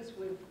ceilings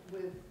with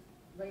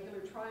regular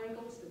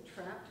triangles that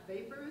trapped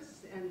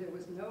vapors, and there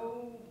was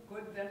no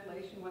good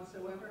ventilation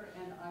whatsoever.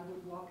 And I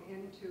would walk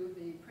into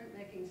the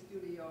printmaking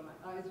studio,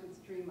 my eyes would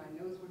stream, my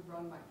nose would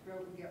run, my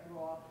throat would get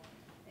raw,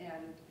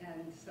 and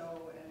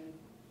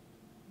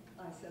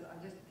I said, I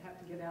just have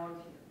to get out of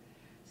here.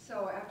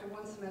 So after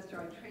one semester,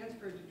 I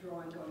transferred to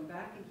drawing, going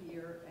back a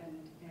year,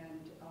 and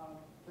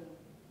the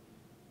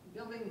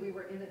building we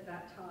were in at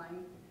that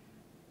time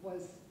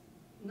was,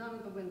 none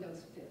of the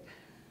windows fit.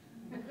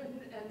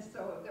 And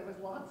so there was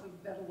lots of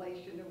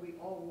ventilation, and we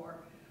all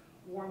wore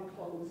warm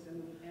clothes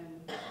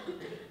and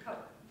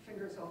cut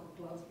fingers off of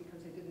gloves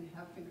because they didn't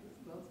have fingerless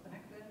gloves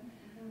back then.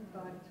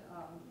 But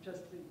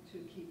just to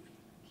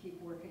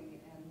keep working,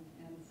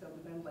 and so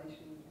the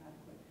ventilation was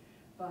adequate.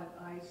 But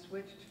I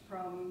switched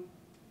from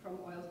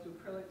oils to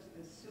acrylics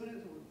as soon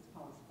as it was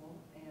possible,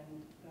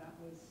 and that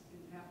was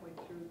halfway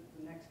through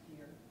the next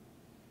year,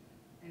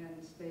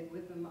 and stayed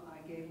with them. I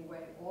gave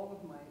away all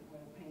of my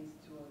oil paints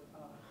to a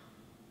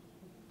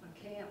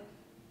camp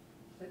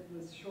that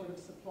was short of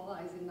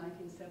supplies in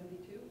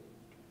 1972.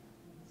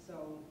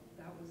 So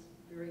that was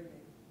very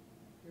big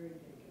in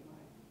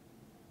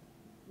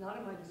not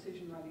in my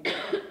decision writing. I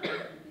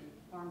had to be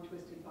arm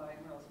twisted by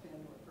Merle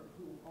Spandorfer,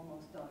 who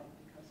almost died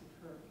because of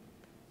her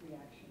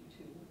reaction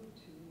to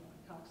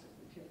toxic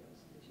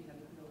materials that she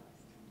hadn't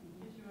realized.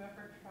 Did you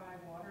ever try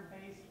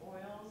water-based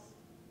oils?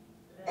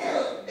 They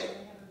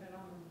haven't been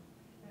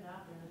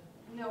out there.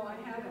 No, I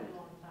haven't. A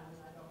long time,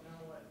 and I don't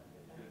know what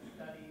if any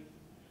studies,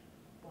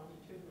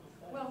 longitudinal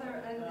studies. Well,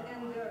 there did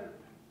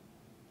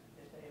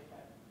they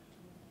affect?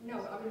 No,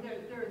 I mean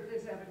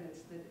there's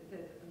evidence that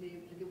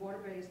the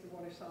water-based, the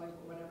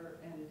water-soluble, whatever,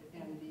 and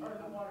the or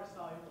the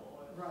water-soluble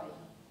oils. Right,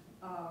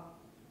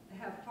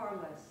 have far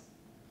less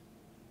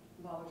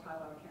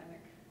volatile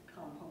organic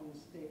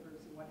compounds,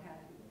 vapors, and what have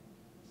you,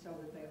 so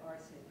that they are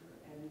safer.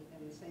 And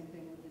the same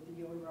thing with the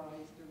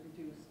deodorized or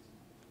reduced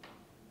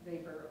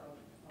vapor of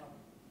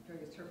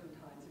various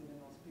turpentines and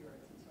mineral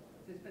spirits and so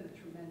forth. There's been a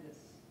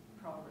tremendous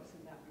progress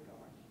in that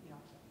regard.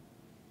 Yeah.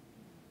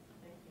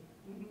 Thank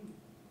you.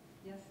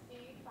 Yes? Do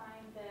you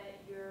find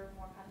that you're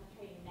more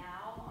concentrating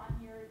now on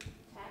your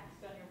text,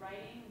 on your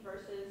writing,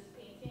 versus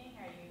painting?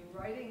 Are you...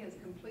 Writing is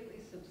completely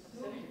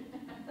subsumed.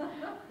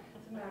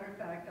 As a matter of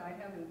fact, I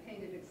haven't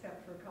painted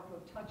except for a couple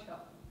of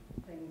touch-up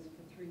things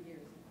for 3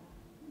 years now.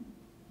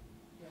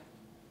 Yeah.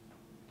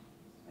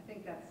 I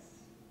think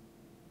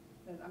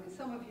I mean,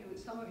 some of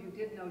you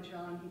did know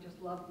John. He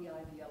just loved the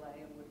IVLA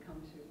and would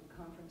come to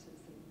conferences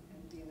and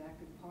be an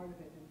active part of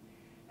it.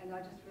 And I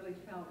just really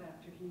felt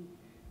after he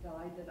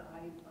died that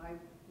I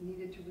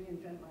needed to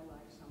reinvent my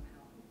life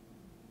somehow and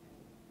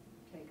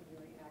take a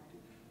very active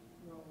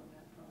role in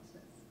that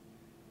process.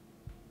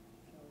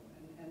 So,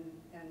 and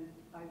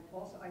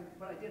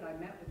what I did, I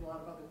met with a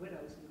lot of other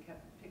widows and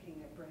kept picking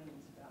their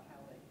brains about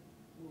how they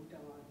moved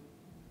on.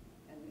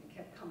 And it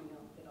kept coming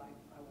up that I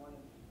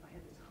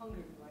had this hunger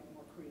to write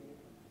more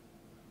creatively.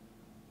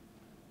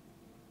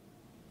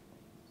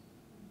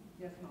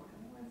 Yes, Malcolm?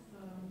 I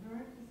was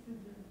very interested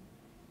in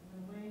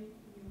the way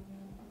you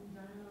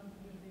dialogue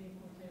with the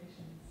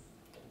quotations,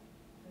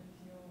 that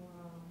you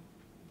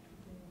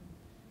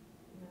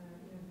in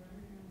a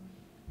very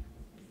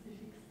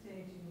specific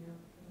stage in your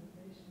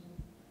presentation.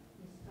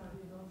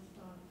 You all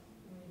start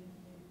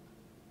immediately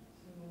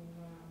to present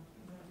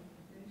the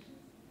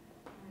quotations,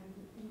 and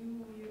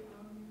you argue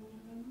with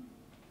them,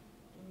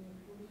 and you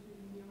put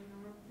in your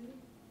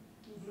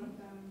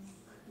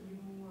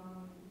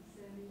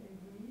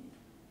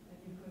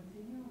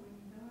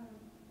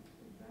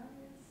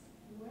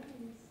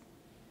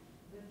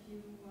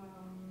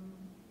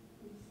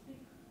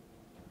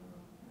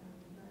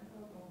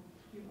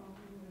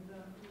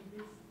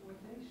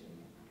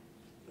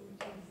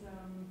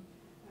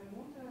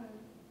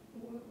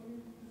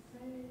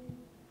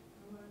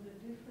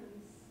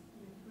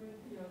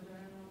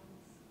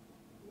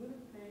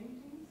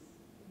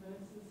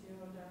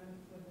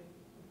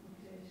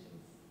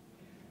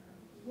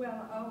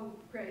Oh,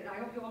 great. I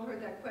hope you all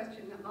heard that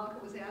question. Malka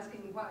was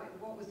asking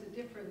what was the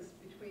difference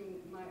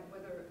between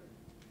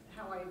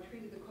how I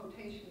treated the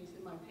quotations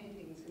in my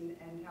paintings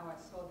and how I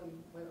saw them,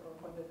 or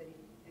whether they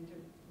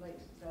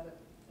interlaced. Is that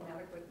an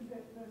adequate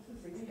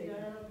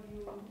restatement?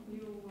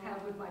 You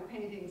Have with my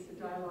paintings, the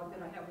dialogue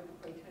that I have with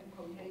the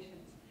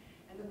quotations.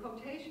 And the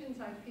quotations,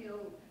 I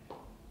feel,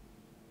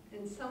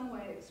 in some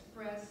way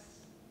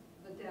express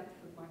the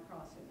depth of my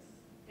process.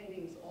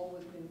 Painting's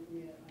always been for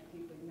me a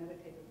deeply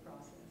meditative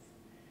process.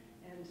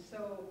 And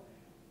so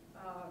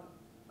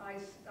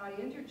I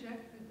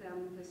interjected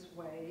them this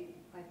way,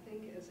 I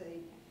think, as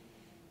a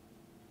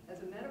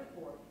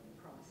metaphor for the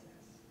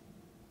process.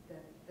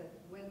 That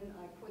when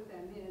I put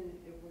them in,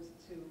 it was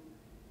to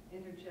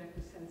interject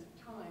a sense of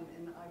time,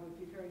 and I would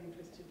be very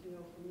interested to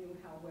know from you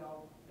how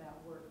well that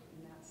worked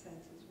in that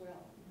sense as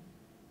well.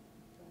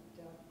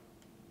 But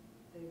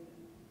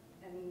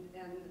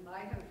and I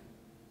have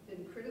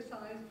been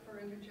criticized for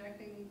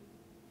interjecting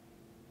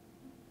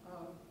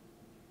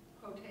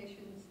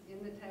quotations in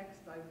the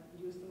text. I've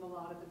used them a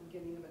lot at the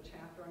beginning of a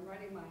chapter. I'm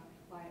writing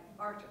my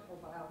article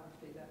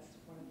biography. That's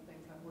one of the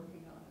things I'm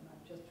working on, and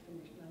I've just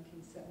finished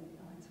 1979,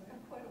 so I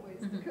have quite a ways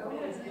to go.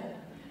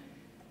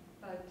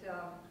 But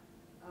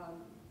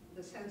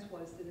the sense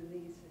was that in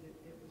these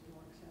it was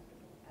more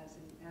acceptable as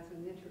an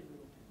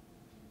interlude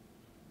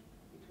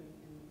between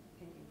in the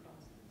painting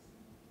process.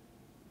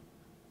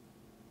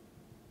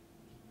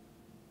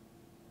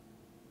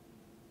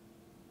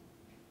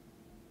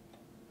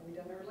 Are we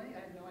done early?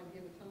 I have no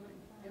idea the time.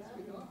 Yes,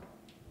 we are.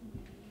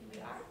 We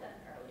are done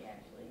early,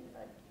 actually,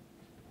 but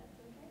that's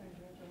okay.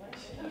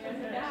 Congratulations.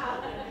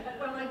 Yeah.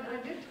 Well, I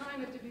did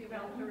time it to be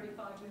about 35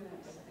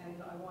 minutes, and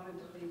I wanted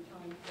to leave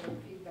time for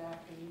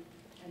feedback and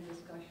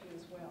discussion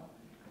as well.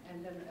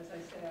 And then, as I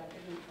said, I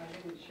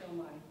didn't show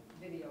my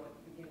video at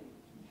the beginning.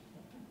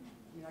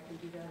 I mean, I can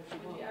do that if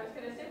you want. I was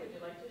going to say, would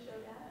you like to show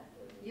that?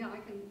 Yeah, I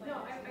can.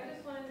 No, I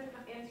just wanted to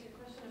answer your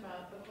question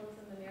about the quotes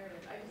and the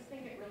narrative. I just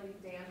think it really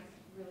danced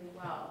really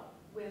well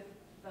with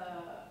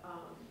the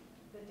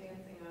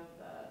dancing of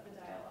the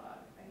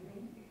dialogue. I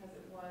think because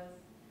it was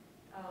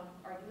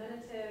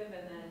argumentative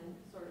and then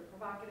sort of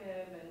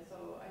provocative, and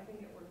so I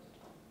think it worked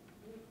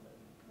beautifully.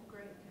 Well,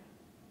 great, yeah,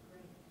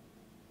 great.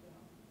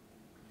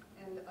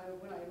 Yeah. And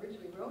when I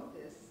originally wrote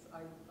this,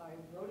 I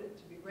wrote it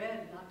to be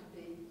read, not to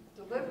be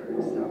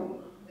delivered.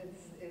 So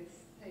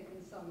it's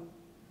taken some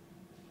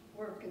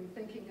work in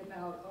thinking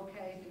about,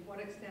 okay, to what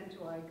extent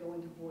do I go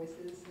into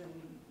voices, and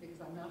because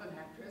I'm not an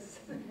actress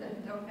and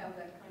don't have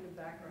that kind of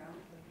background.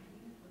 But,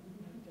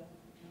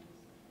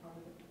 that's part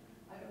of it.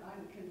 I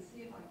can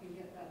see if I can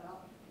get that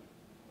up.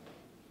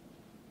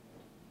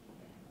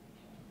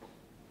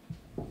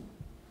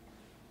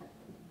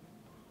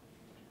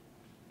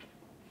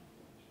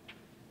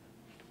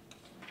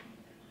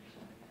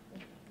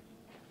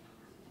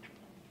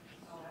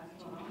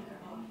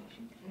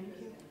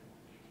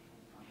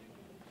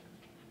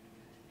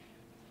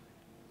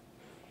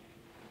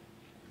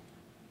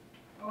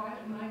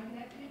 Am I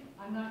connected?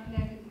 I'm not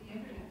connected to the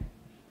internet.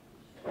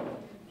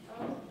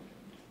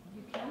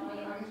 You can be.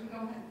 I guess we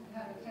don't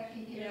have a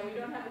techie here. Yeah, we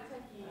don't have a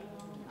techie.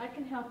 I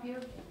can help you.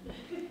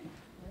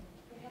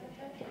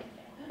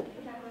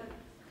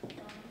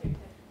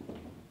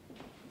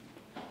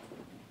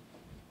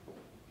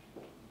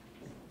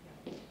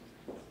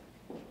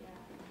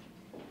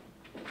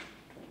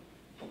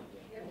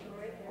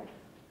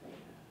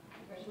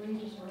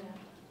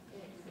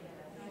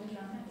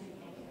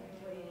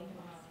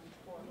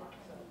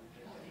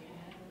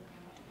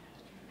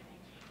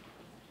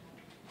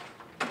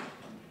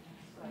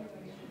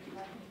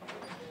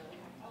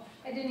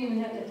 I didn't even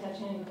have to touch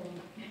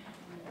anything.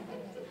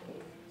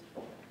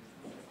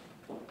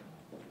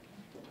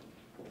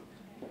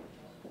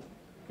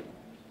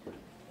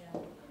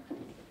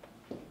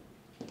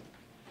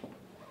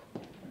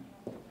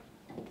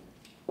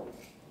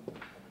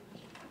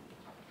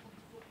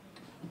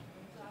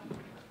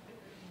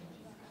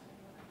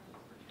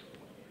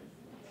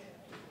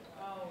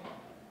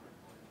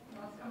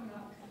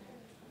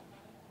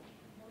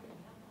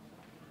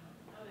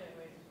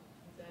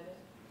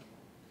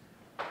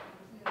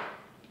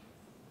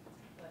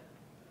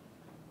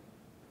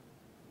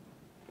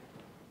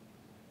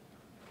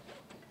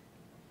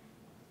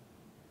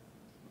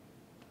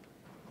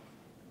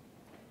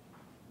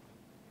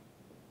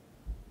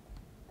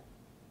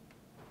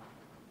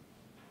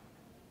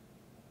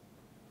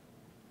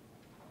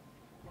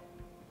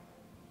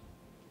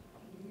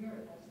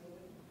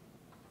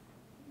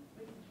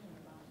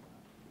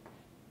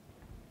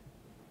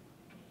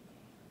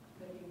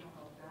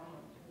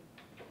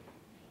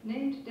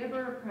 Named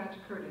Deborah Pratt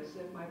Curtis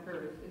at my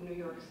birth in New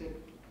York City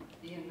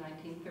in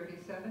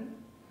 1937,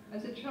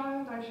 as a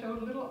child I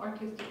showed little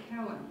artistic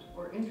talent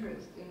or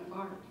interest in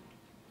art.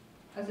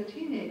 As a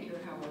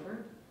teenager,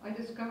 however, I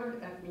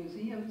discovered at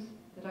museums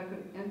that I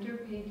could enter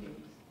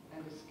paintings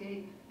and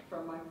escape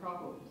from my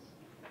problems.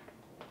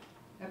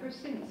 Ever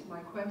since, my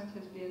quest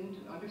has been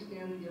to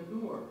understand the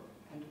allure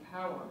and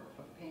power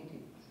of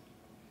paintings.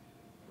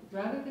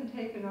 Rather than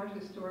take an art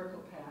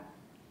historical path,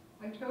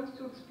 I chose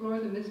to explore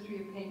the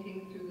mystery of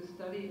painting through the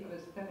study of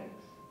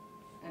aesthetics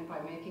and by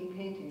making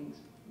paintings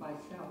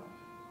myself.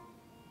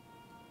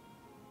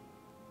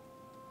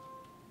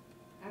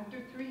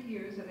 After 3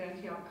 years at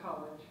Antioch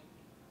College,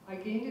 I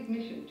gained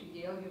admission to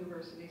Yale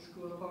University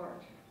School of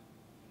Art.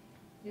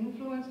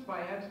 Influenced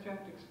by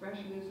abstract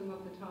expressionism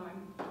of the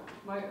time,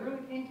 my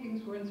early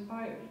paintings were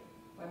inspired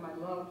by my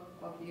love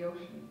of the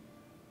ocean.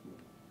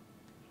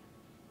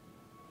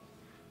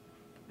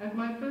 At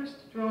my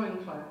first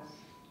drawing class,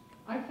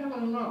 I fell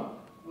in love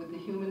with the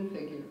human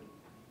figure.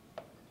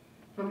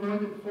 For more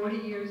than 40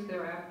 years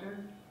thereafter,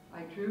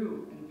 I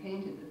drew and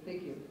painted the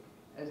figure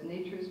as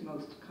nature's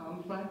most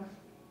complex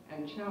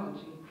and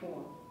challenging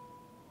form.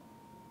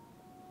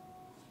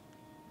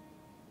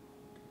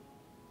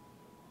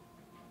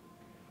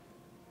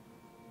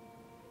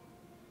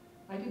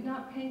 I did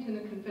not paint in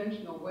a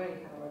conventional way,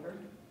 however,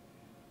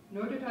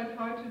 nor did I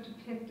try to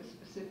depict a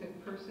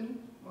specific person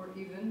or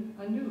even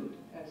a nude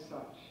as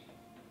such.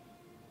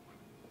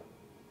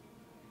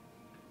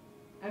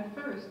 At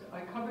first,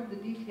 I covered the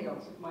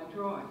details of my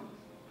drawings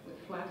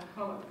with flat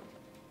color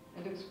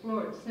and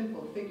explored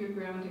simple figure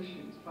ground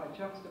issues by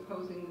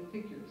juxtaposing the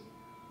figures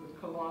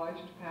with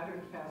collaged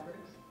patterned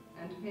fabrics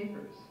and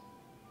papers.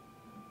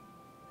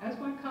 As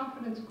my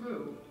confidence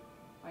grew,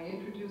 I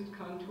introduced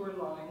contour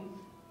lines,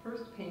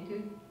 first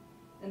painted,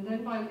 and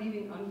then by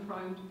leaving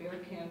unprimed bare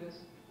canvas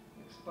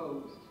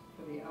exposed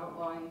for the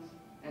outlines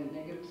and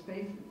negative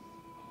spaces.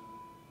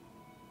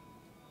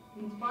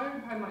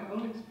 Inspired by my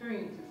own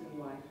experiences in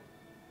life,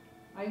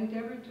 I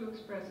endeavored to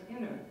express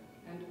inner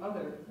and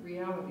other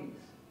realities,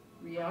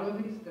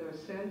 realities that are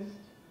sensed,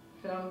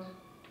 felt,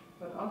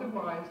 but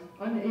otherwise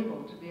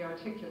unable to be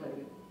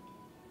articulated.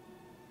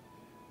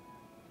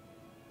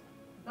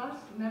 Thus,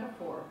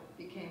 metaphor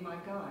became my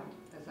guide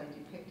as I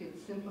depicted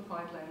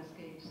simplified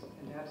landscapes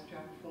and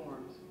abstract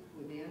forms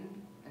within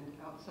and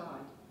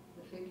outside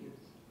the figures.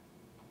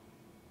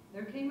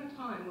 There came a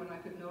time when I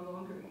could no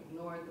longer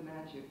ignore the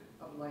magic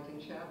of light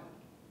and shadow,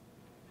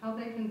 how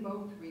they can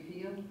both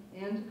reveal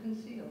and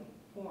conceal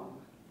form.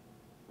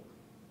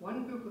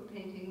 One group of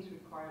paintings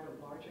required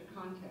a larger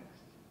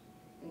context,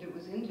 and it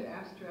was into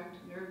abstract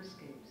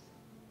nervescapes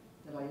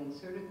that I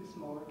inserted the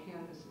smaller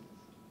canvases.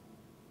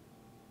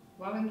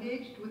 While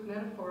engaged with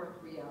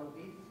metaphoric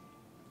realities,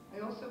 I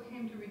also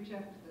came to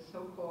reject the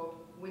so-called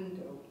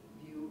window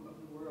view of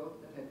the world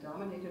that had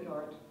dominated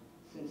art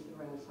since the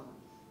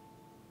Renaissance.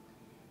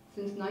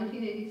 Since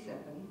 1987,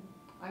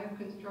 I have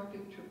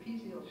constructed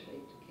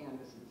trapezial-shaped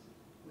canvases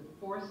with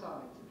 4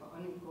 sides of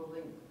unequal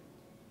length.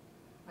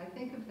 I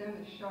think of them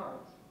as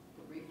shards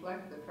that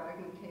reflect the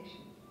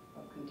fragmentation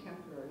of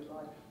contemporary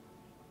life.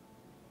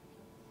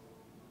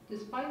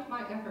 Despite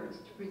my efforts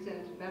to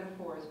present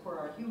metaphors for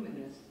our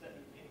humanness,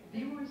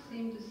 viewers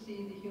seem to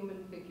see the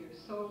human figure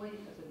solely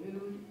as a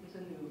nude is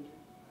a nude.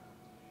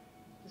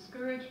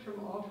 Discouraged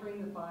from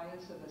altering the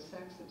bias of a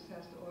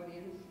sex-obsessed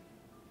audience,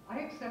 I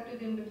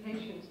accepted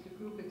invitations to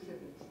group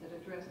exhibits that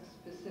addressed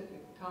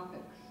specific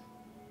topics.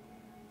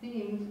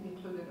 Themes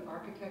included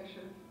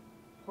architecture,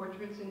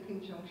 portraits in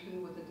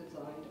conjunction with a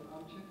designed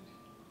object,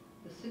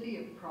 the city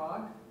of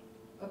Prague,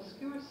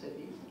 obscure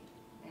cities,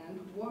 and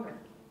water.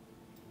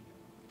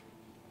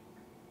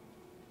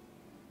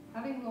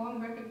 Having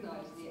long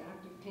recognized the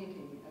act of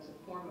painting as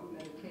a form of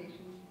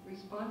meditation,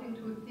 responding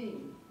to a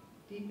theme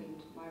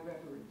deepened my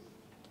reveries.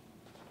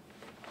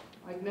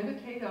 I'd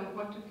meditate on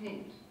what to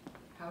paint,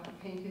 how to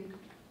paint it,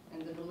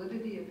 and the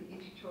validity of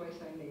each choice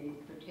I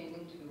made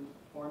pertaining to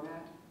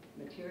format,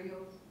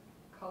 materials,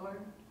 color,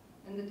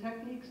 and the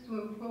techniques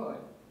to employ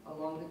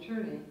along the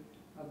journey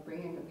of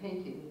bringing a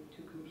painting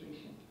to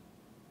completion.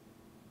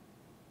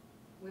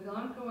 With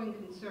ongoing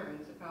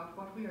concerns about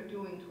what we are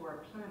doing to our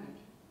planet,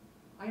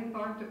 I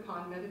embarked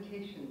upon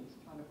meditations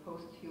on a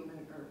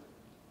post-human Earth.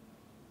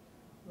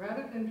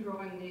 Rather than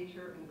drawing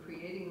nature and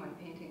creating my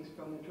paintings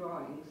from the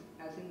drawings,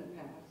 as in the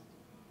past,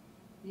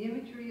 the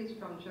imagery is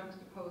from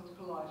juxtaposed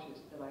collages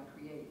that I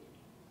create.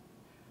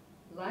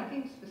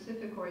 Lacking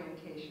specific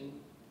orientation,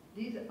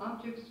 these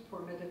objects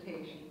for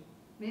meditation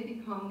may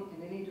be hung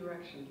in any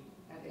direction,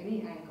 at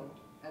any angle,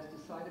 as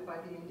decided by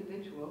the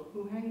individual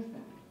who hangs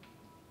them.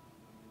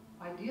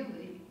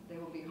 Ideally, they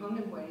will be hung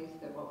in ways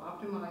that will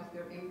optimize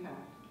their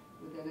impact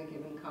within a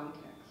given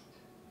context.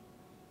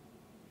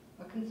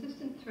 A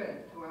consistent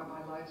thread throughout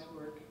my life's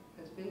work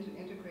has been to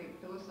integrate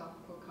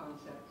philosophical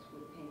concepts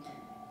with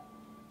painting.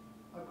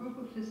 A group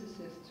of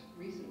physicists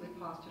recently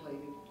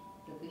postulated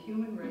that the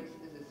human race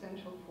is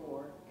essential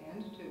for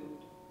and to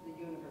the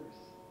universe.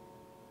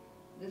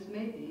 This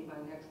may be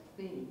my next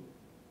theme.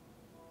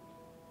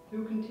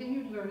 Through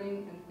continued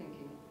learning and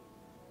thinking,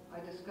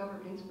 I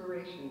discover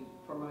inspiration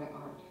for my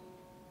art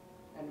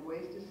and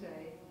ways to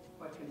say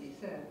what can be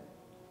said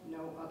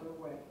no other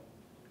way.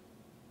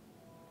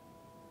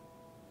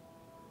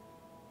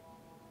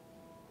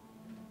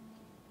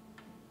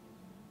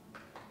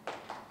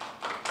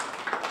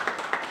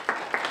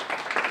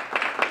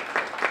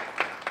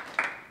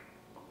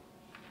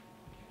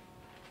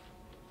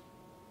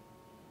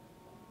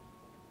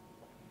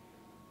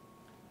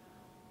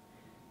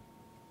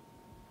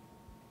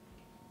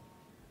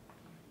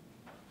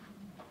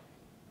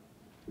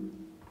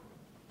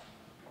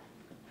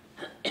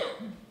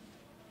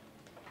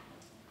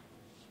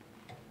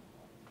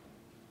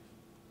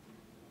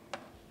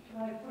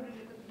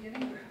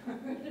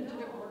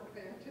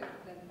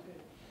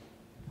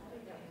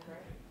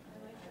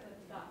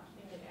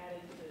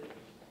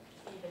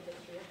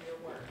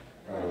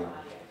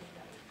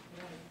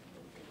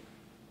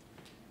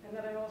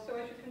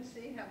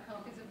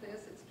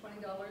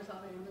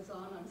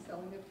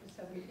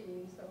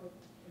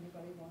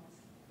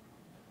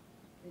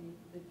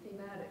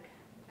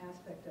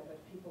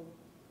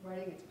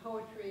 writing its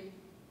poetry,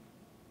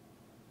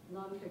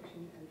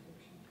 nonfiction and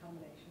fiction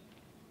combination.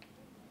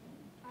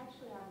 I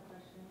actually have a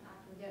question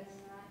after Yes.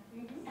 doing that.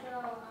 Mhm. So,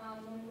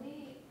 when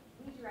we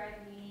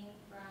derive meaning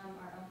from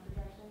our own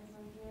projections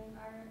when doing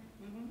art,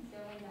 Mhm. so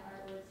when the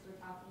artworks were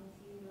talking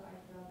to you, I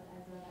feel that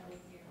as though that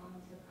was your own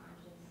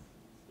subconscious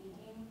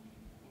speaking.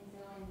 And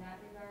so in that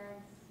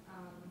regards,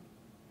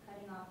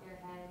 cutting off their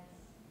heads,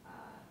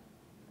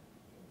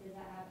 does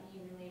that have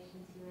any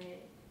relation to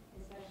it,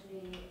 especially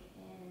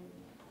in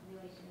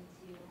relation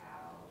to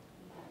how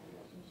you had a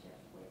relationship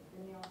with the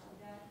male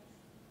subject?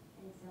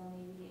 And so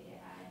maybe it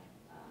had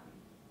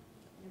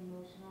an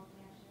emotional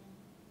connection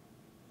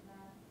to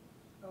that.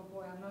 Oh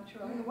boy, I'm not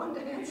sure I'm the one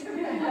to answer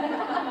that.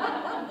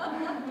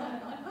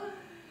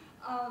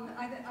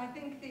 I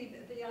think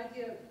the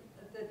idea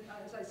that,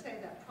 as I say,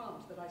 that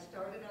prompt that I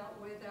started out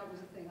with, that was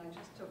a thing I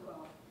just took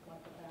off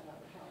like a bat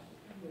out of hell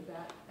with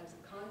that as a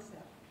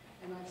concept.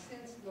 And I've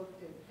since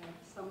looked at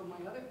some of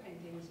my other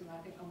paintings and I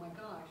think, oh my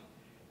gosh,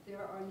 there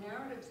are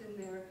narratives in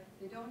there,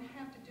 they don't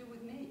have to do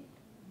with me.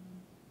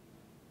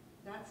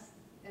 That's,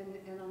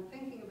 and I'm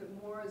thinking of it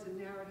more as a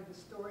narrative, a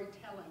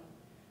storytelling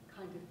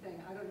kind of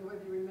thing. I don't know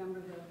if you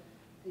remember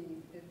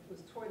it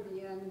was toward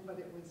the end, but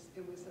it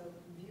was a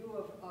view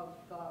of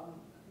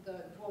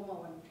the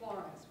Duomo in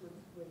Florence with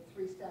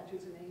 3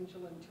 statues, an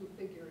angel and 2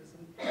 figures.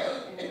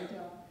 And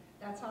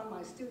that's on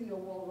my studio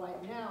wall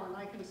right now, and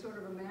I can sort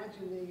of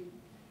imagine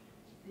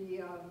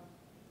the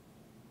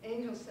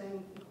angel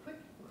saying,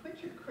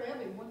 quit your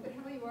crabbing, what the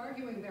hell are you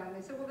arguing about? And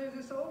they said, well, there's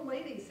this old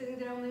lady sitting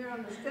down there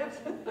on the steps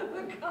of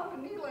the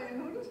Campanile,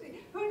 and who does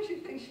she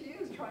think she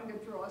is trying to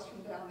draw us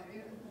from down there? You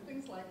know,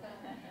 things like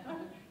that.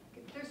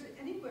 There's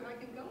anywhere I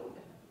can go with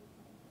that.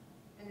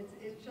 And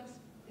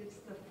it's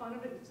the fun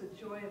of it, it's the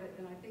joy of it,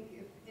 and I think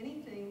if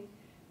anything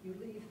you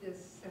leave this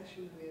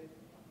session with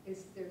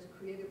is there's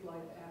creative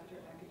life after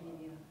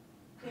academia.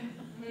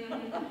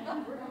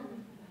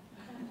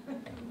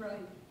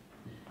 Right.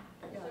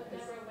 Yeah, So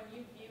Deborah, when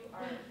you view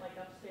art, like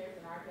upstairs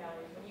in art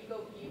galleries, when you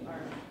go view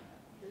art,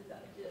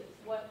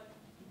 what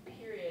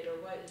period or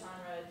what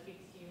genre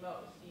speaks to you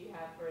most? Do you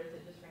have, or is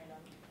it just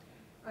random?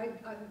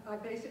 I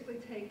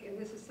basically take, and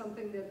this is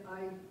something that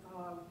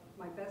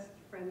my best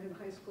friend in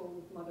high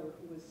school, mother,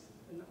 who was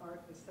an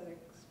art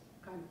aesthetics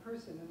kind of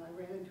person, and I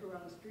ran into her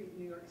on the street in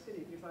New York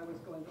City because I was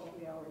going to all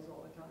the hours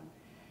all the time.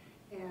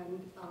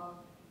 And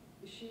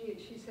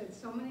she said,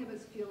 so many of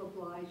us feel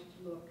obliged to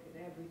look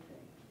at everything.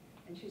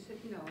 And she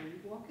said, you know, you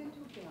walk into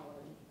a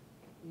gallery,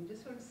 and you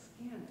just sort of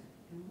scan it,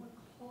 and what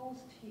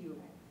calls to you,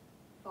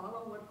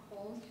 follow what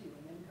calls to you,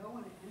 and then go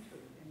and enter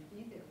it, and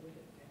be there with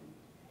it.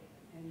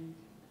 And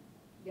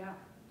yeah,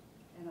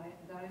 and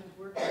that has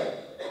worked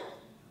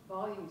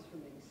volumes for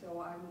me.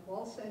 So I'm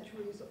all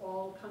centuries,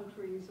 all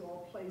countries,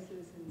 all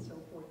places, and so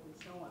forth and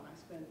so on. I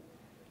spent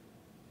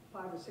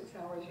 5 or 6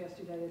 hours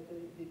yesterday at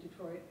the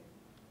Detroit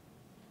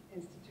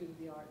Institute of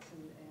the Arts,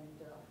 and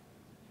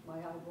my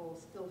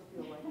eyeballs still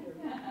feel like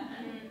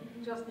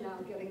they're just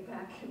now getting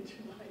back into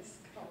my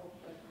skull,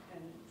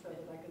 and so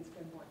that I can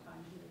spend more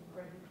time here.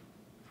 Right.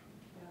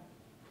 Yeah.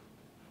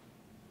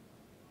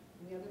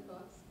 Any other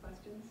thoughts,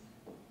 questions?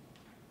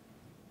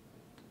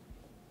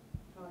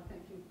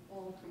 Thank you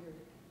all for your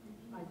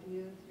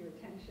ideas, your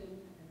attention,